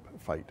leadership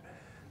fight.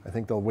 I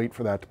think they'll wait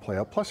for that to play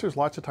out. Plus, there's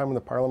lots of time in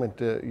the Parliament,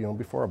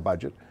 before a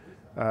budget,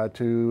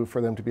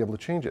 for them to be able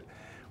to change it.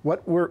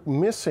 What we're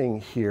missing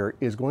here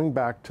is going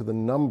back to the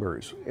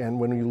numbers. And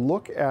when you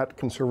look at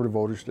Conservative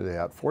voters today,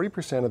 at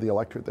 40% of the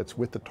electorate that's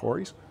with the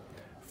Tories,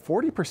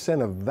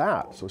 40% of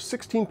that, so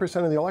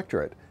 16% of the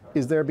electorate,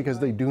 is there because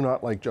they do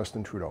not like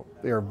Justin Trudeau.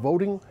 They are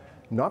voting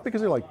not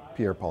because they like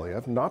Pierre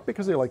Poilievre, not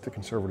because they like the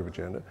Conservative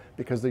agenda,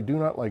 because they do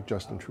not like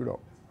Justin Trudeau.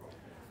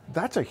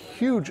 That's a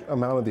huge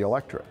amount of the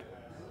electorate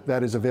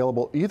that is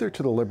available either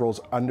to the Liberals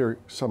under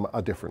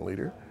a different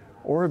leader,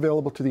 or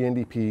available to the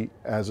NDP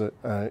as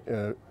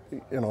an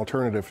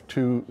alternative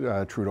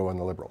to Trudeau and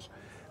the Liberals.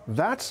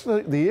 That's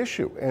the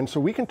issue. And so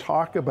we can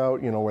talk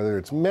about, whether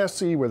it's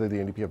messy, whether the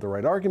NDP have the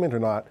right argument or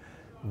not.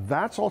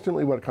 That's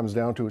ultimately what it comes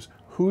down to, is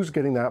who's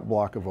getting that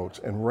block of votes.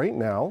 And right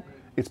now,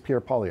 it's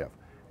Pierre Poilievre.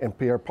 And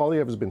Pierre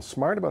Poilievre has been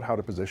smart about how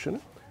to position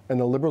it, and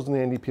the Liberals and the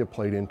NDP have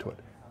played into it.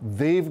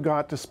 They've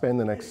got to spend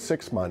the next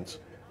 6 months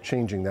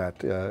changing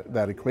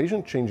that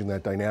equation, changing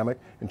that dynamic,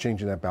 and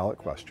changing that ballot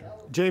question.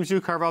 James,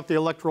 you carve out the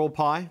electoral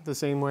pie the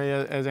same way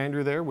as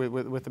Andrew there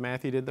with the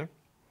math he did there?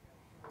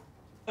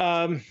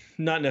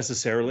 Not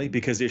necessarily,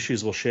 because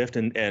issues will shift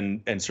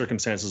and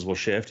circumstances will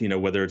shift,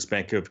 whether it's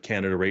Bank of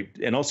Canada rate,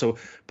 and also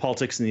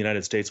politics in the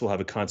United States will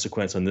have a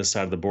consequence on this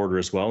side of the border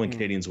as well. And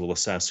Canadians will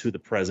assess who the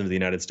president of the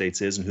United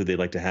States is and who they'd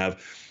like to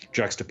have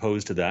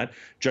juxtaposed to that.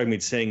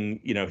 Jagmeet Singh,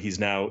 he's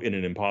now in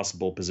an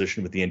impossible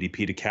position with the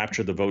NDP to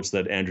capture the votes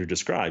that Andrew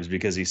describes,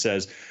 because he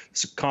says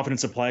confidence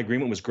supply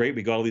agreement was great.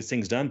 We got all these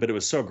things done, but it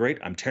was so great,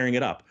 I'm tearing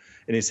it up.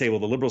 And they say, well,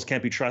 the Liberals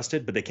can't be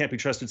trusted, but they can't be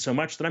trusted so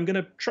much that I'm going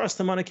to trust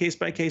them on a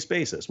case-by-case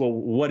basis.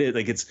 Well,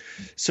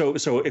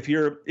 so if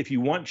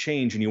you want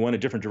change and you want a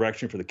different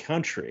direction for the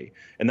country,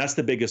 and that's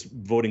the biggest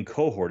voting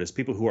cohort, is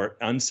people who are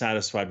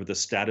unsatisfied with the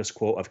status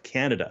quo of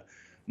Canada.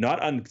 not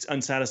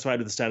unsatisfied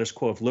with the status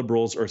quo of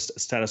Liberals or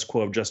status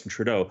quo of Justin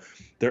Trudeau.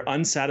 They're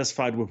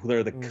unsatisfied with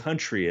where the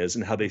country is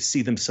and how they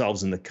see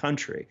themselves in the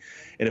country.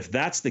 And if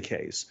that's the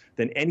case,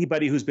 then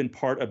anybody who's been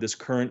part of this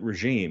current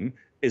regime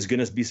is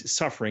going to be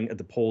suffering at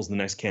the polls in the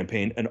next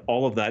campaign. And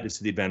all of that is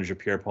to the advantage of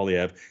Pierre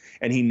Poilievre.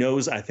 And he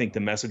knows, I think, the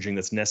messaging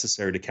that's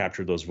necessary to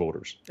capture those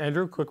voters.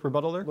 Andrew, quick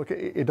rebuttal there? Look,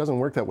 it doesn't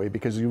work that way,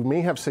 because you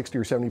may have 60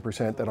 or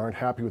 70% that aren't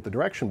happy with the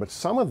direction, but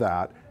some of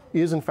that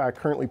is in fact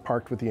currently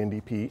parked with the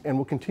NDP and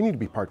will continue to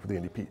be parked with the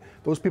NDP.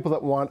 Those people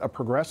that want a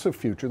progressive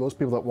future, those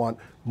people that want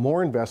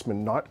more investment,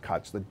 not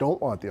cuts, that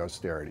don't want the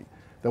austerity,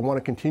 that want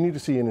to continue to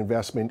see an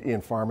investment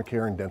in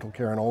pharmacare and dental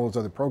care and all those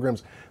other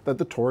programs that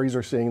the Tories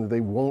are saying that they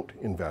won't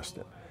invest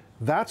in.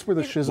 That's where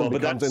the schism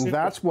becomes, and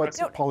that's what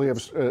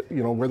Poilievre's,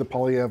 where the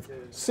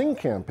Poilievre-Singh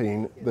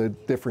campaign, the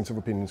difference of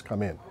opinions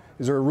come in.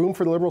 Is there a room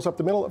for the Liberals up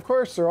the middle? Of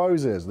course, there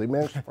always is. They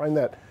managed to find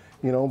that,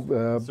 blade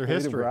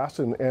of grass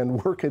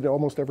and work at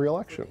almost every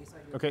election.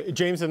 Okay,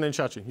 James, and then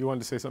Shachi. You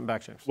wanted to say something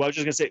back, James? Well, I was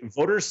just going to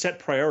say, voters set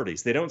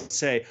priorities. They don't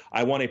say,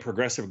 I want a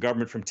progressive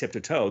government from tip to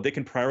toe. They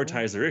can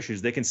prioritize their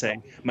issues. They can say,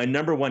 my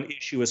number one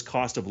issue is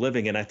cost of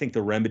living, and I think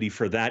the remedy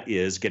for that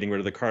is getting rid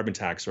of the carbon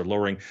tax or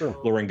lowering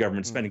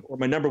government spending. Or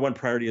my number one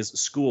priority is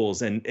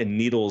schools and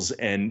needles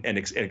and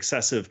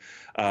excessive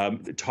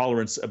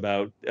tolerance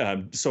about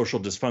social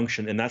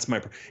dysfunction. And that's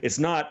it's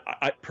not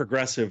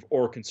progressive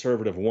or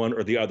conservative, one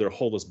or the other,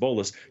 holus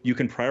bolus. You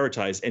can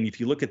prioritize. And if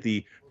you look at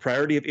the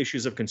priority of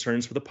issues of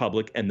concerns for the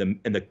public and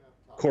the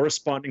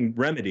corresponding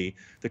remedy,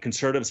 the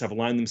Conservatives have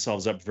lined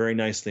themselves up very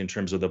nicely in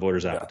terms of the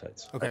voters'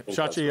 appetites. Okay,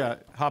 Shachi,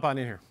 hop on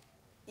in here.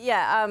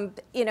 Yeah,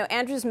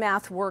 Andrew's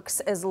math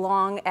works as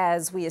long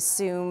as we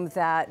assume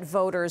that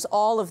voters,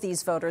 all of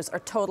these voters, are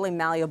totally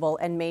malleable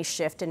and may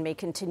shift and may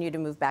continue to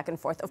move back and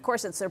forth. Of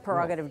course, it's their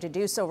prerogative to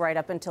do so right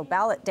up until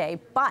ballot day,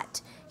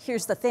 but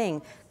here's the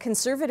thing.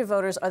 Conservative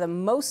voters are the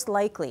most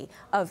likely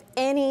of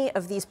any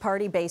of these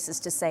party bases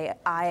to say,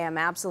 I am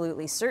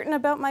absolutely certain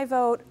about my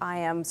vote. I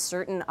am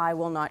certain I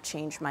will not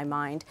change my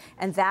mind.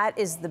 And that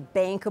is the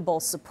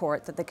bankable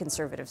support that the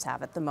Conservatives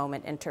have at the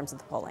moment in terms of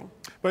the polling.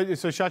 But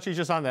so Shachi,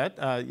 just on that,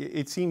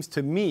 it seems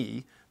to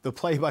me the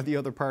play by the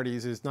other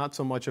parties is not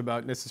so much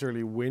about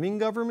necessarily winning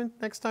government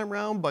next time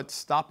round, but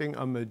stopping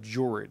a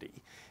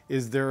majority.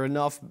 Is there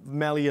enough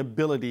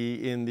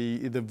malleability in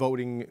the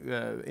voting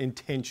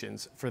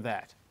intentions for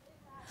that?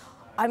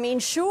 I mean,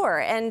 sure,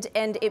 and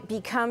it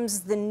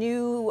becomes the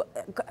new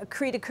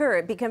cri de coeur,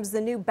 it becomes the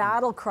new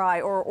battle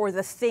cry or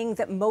the thing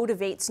that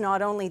motivates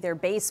not only their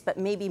base but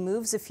maybe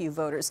moves a few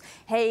voters.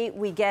 Hey,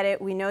 we get it,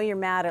 we know you're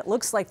mad, it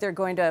looks like they're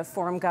going to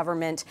form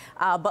government,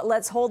 but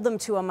let's hold them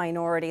to a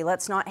minority.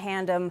 Let's not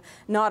hand them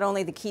not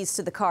only the keys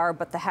to the car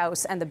but the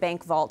house and the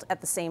bank vault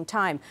at the same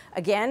time.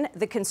 Again,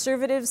 the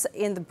Conservatives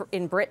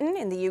in Britain,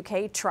 in the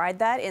UK, tried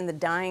that in the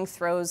dying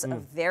throes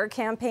of their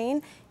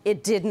campaign.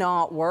 It did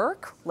not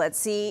work. Let's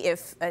see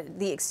if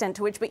the extent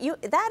to which, but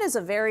that is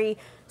a very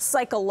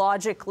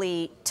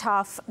psychologically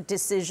tough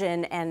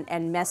decision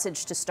and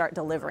message to start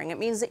delivering. It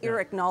means that you're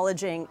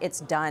acknowledging it's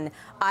done.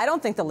 I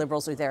don't think the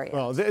Liberals are there yet.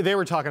 Well, they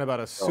were talking about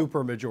a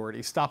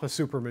supermajority, stop a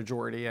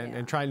supermajority,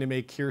 and trying to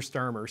make Keir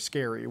Starmer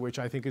scary, which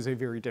I think is a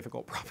very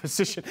difficult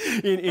proposition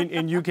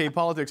in UK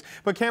politics.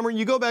 But Cameron,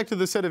 you go back to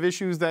the set of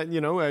issues that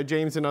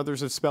James and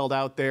others have spelled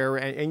out there,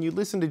 and you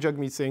listen to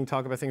Jagmeet Singh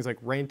talk about things like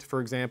rent,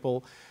 for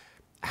example.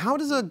 How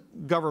does a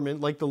government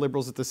like the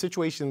Liberals, at the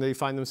situation they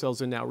find themselves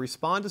in now,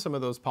 respond to some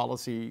of those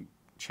policy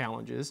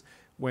challenges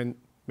when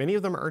many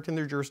of them aren't in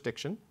their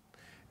jurisdiction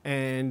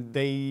and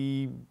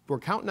they were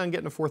counting on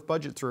getting a fourth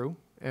budget through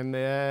and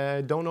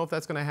they don't know if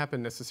that's going to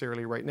happen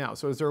necessarily right now?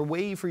 So is there a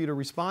way for you to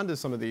respond to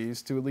some of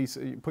these to at least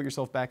put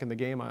yourself back in the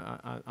game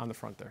on the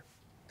front there?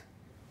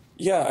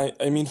 Yeah,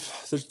 I mean,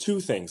 there's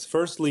two things.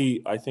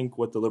 Firstly, I think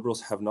what the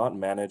Liberals have not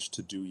managed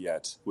to do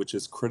yet, which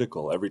is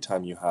critical every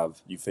time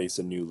you face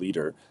a new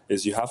leader,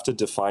 is you have to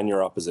define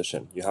your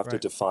opposition. You have to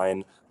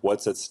define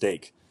what's at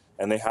stake.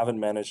 And they haven't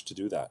managed to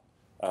do that.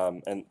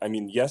 And I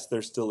mean, yes,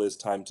 there still is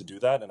time to do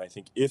that. And I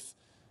think if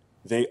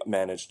they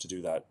manage to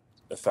do that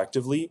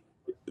effectively,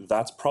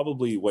 that's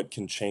probably what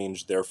can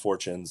change their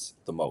fortunes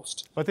the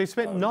most. But they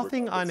spent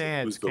nothing on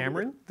ads,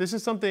 Cameron. This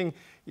is something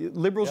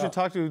Liberals should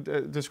talk to,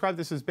 describe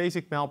this as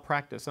basic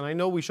malpractice. And I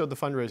know we showed the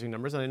fundraising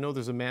numbers, and I know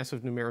there's a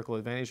massive numerical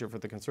advantage here for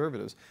the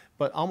Conservatives,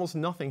 but almost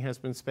nothing has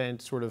been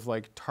spent sort of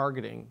like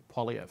targeting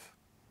Poilievre.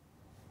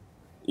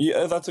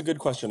 Yeah, that's a good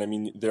question. I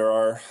mean, there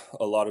are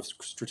a lot of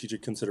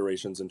strategic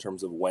considerations in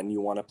terms of when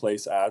you want to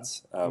place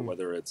ads,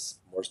 whether it's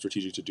more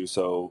strategic to do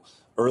so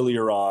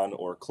earlier on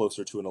or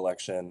closer to an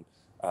election.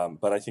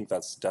 But I think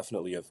that's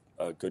definitely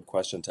a good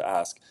question to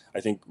ask.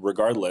 I think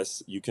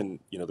regardless,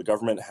 the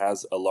government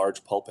has a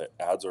large pulpit,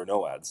 ads or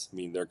no ads. I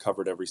mean, they're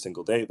covered every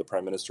single day. The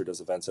Prime Minister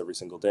does events every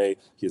single day.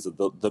 He has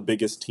the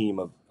biggest team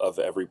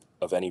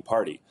of any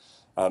party.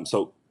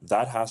 So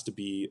that has to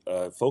be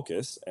a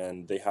focus,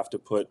 and they have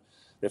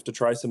to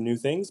try some new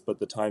things, but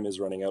the time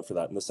is running out for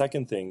that. And the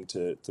second thing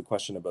to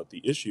question about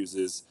the issues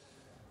is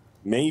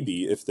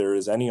maybe if there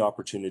is any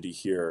opportunity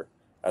here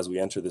as we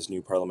enter this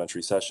new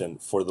parliamentary session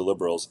for the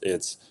Liberals,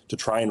 it's to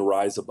try and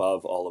rise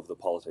above all of the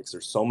politics.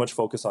 There's so much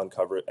focus on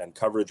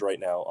coverage right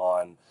now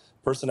on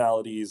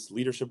personalities,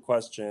 leadership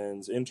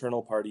questions,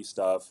 internal party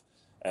stuff,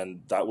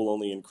 and that will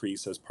only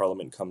increase as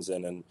Parliament comes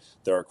in and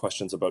there are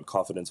questions about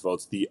confidence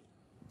votes. The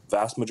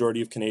vast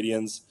majority of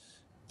Canadians,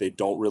 they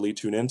don't really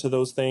tune into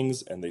those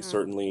things, and they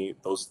certainly,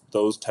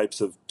 those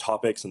types of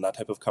topics and that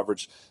type of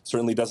coverage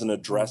certainly doesn't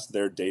address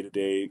their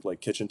day-to-day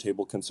like kitchen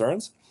table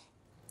concerns.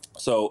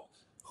 So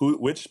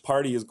which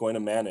party is going to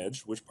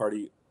manage, which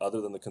party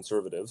other than the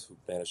Conservatives, who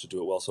managed to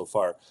do it well so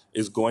far,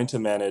 is going to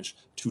manage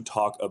to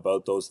talk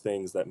about those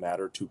things that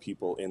matter to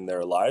people in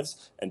their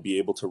lives and be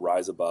able to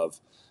rise above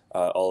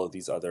all of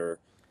these other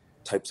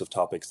types of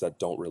topics that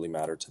don't really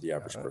matter to the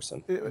average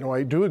person. You know,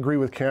 I do agree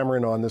with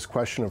Cameron on this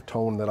question of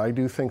tone, that I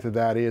do think that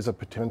that is a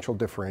potential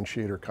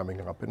differentiator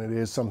coming up, and it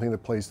is something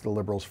that plays to the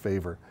Liberals'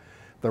 favor.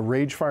 The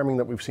rage farming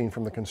that we've seen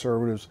from the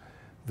Conservatives,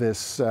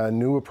 this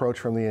new approach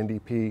from the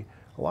NDP,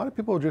 a lot of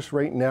people just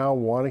right now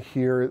want to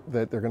hear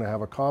that they're going to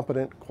have a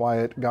competent,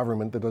 quiet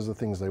government that does the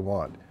things they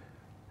want.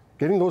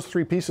 Getting those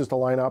three pieces to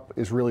line up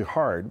is really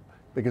hard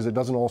because it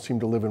doesn't all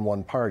seem to live in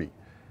one party.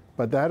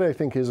 But that, I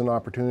think, is an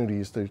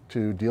opportunity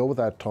to deal with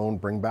that tone,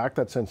 bring back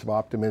that sense of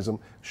optimism,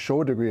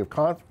 show a degree of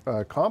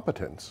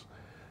competence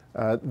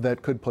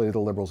that could play the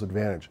Liberals'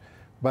 advantage.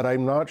 But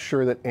I'm not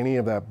sure that any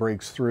of that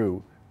breaks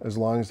through as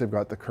long as they've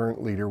got the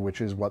current leader,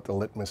 which is what the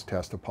litmus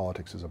test of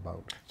politics is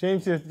about.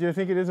 James, do you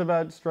think it is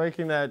about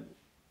striking that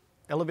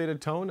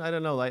elevated tone? I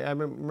don't know. Like, I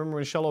remember when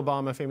Michelle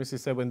Obama famously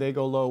said, when they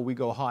go low, we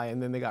go high,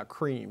 and then they got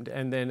creamed.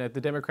 And then at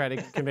the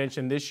Democratic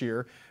convention this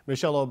year,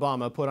 Michelle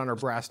Obama put on her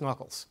brass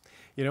knuckles.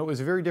 You know, it was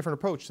a very different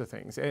approach to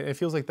things. It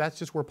feels like that's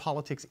just where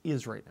politics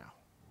is right now.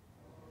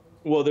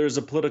 Well, there's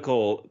a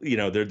political, you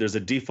know, there's a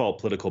default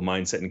political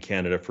mindset in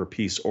Canada for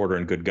peace, order,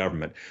 and good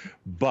government.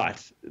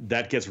 But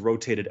that gets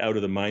rotated out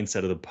of the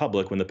mindset of the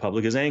public when the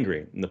public is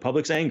angry. And the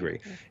public's angry.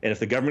 And if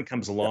the government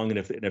comes along and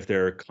if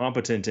they're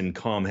competent and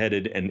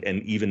calm-headed and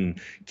even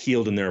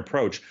keeled in their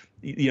approach,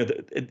 you know,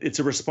 it's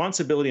a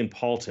responsibility in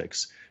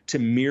politics to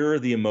mirror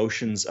the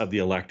emotions of the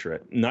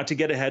electorate, not to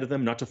get ahead of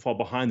them, not to fall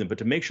behind them, but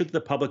to make sure that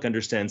the public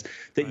understands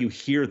that you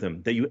hear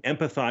them, that you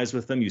empathize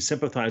with them, you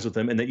sympathize with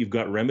them, and that you've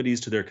got remedies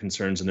to their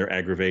concerns and their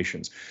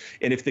aggravations.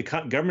 And if the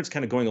government's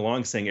kind of going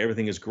along saying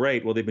everything is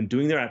great, well, they've been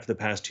doing that for the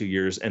past 2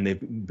 years, and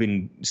they've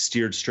been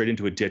steered straight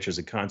into a ditch as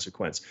a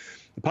consequence.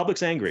 The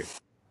public's angry,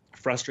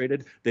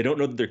 frustrated. They don't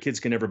know that their kids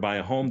can ever buy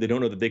a home. They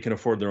don't know that they can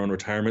afford their own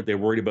retirement. They're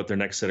worried about their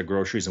next set of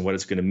groceries and what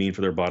it's going to mean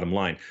for their bottom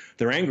line.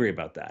 They're angry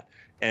about that.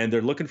 And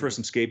they're looking for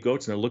some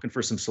scapegoats and they're looking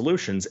for some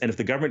solutions. And if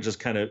the government just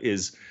kind of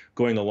is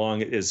going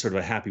along as sort of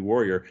a happy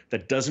warrior,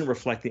 that doesn't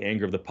reflect the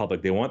anger of the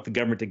public. They want the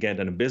government to get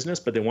done business,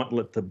 but they want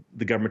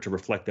the government to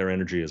reflect their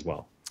energy as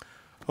well.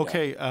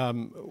 Okay,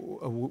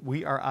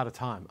 we are out of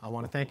time. I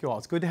want to thank you all.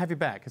 It's good to have you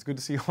back. It's good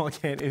to see you all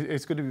again.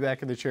 It's good to be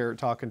back in the chair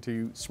talking to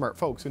you smart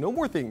folks who know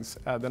more things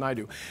than I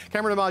do.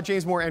 Cameron Ahmad,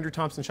 James Moore, Andrew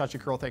Thompson, Shachi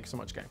Curl, thank you so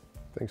much, gang.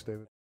 Thanks,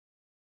 David.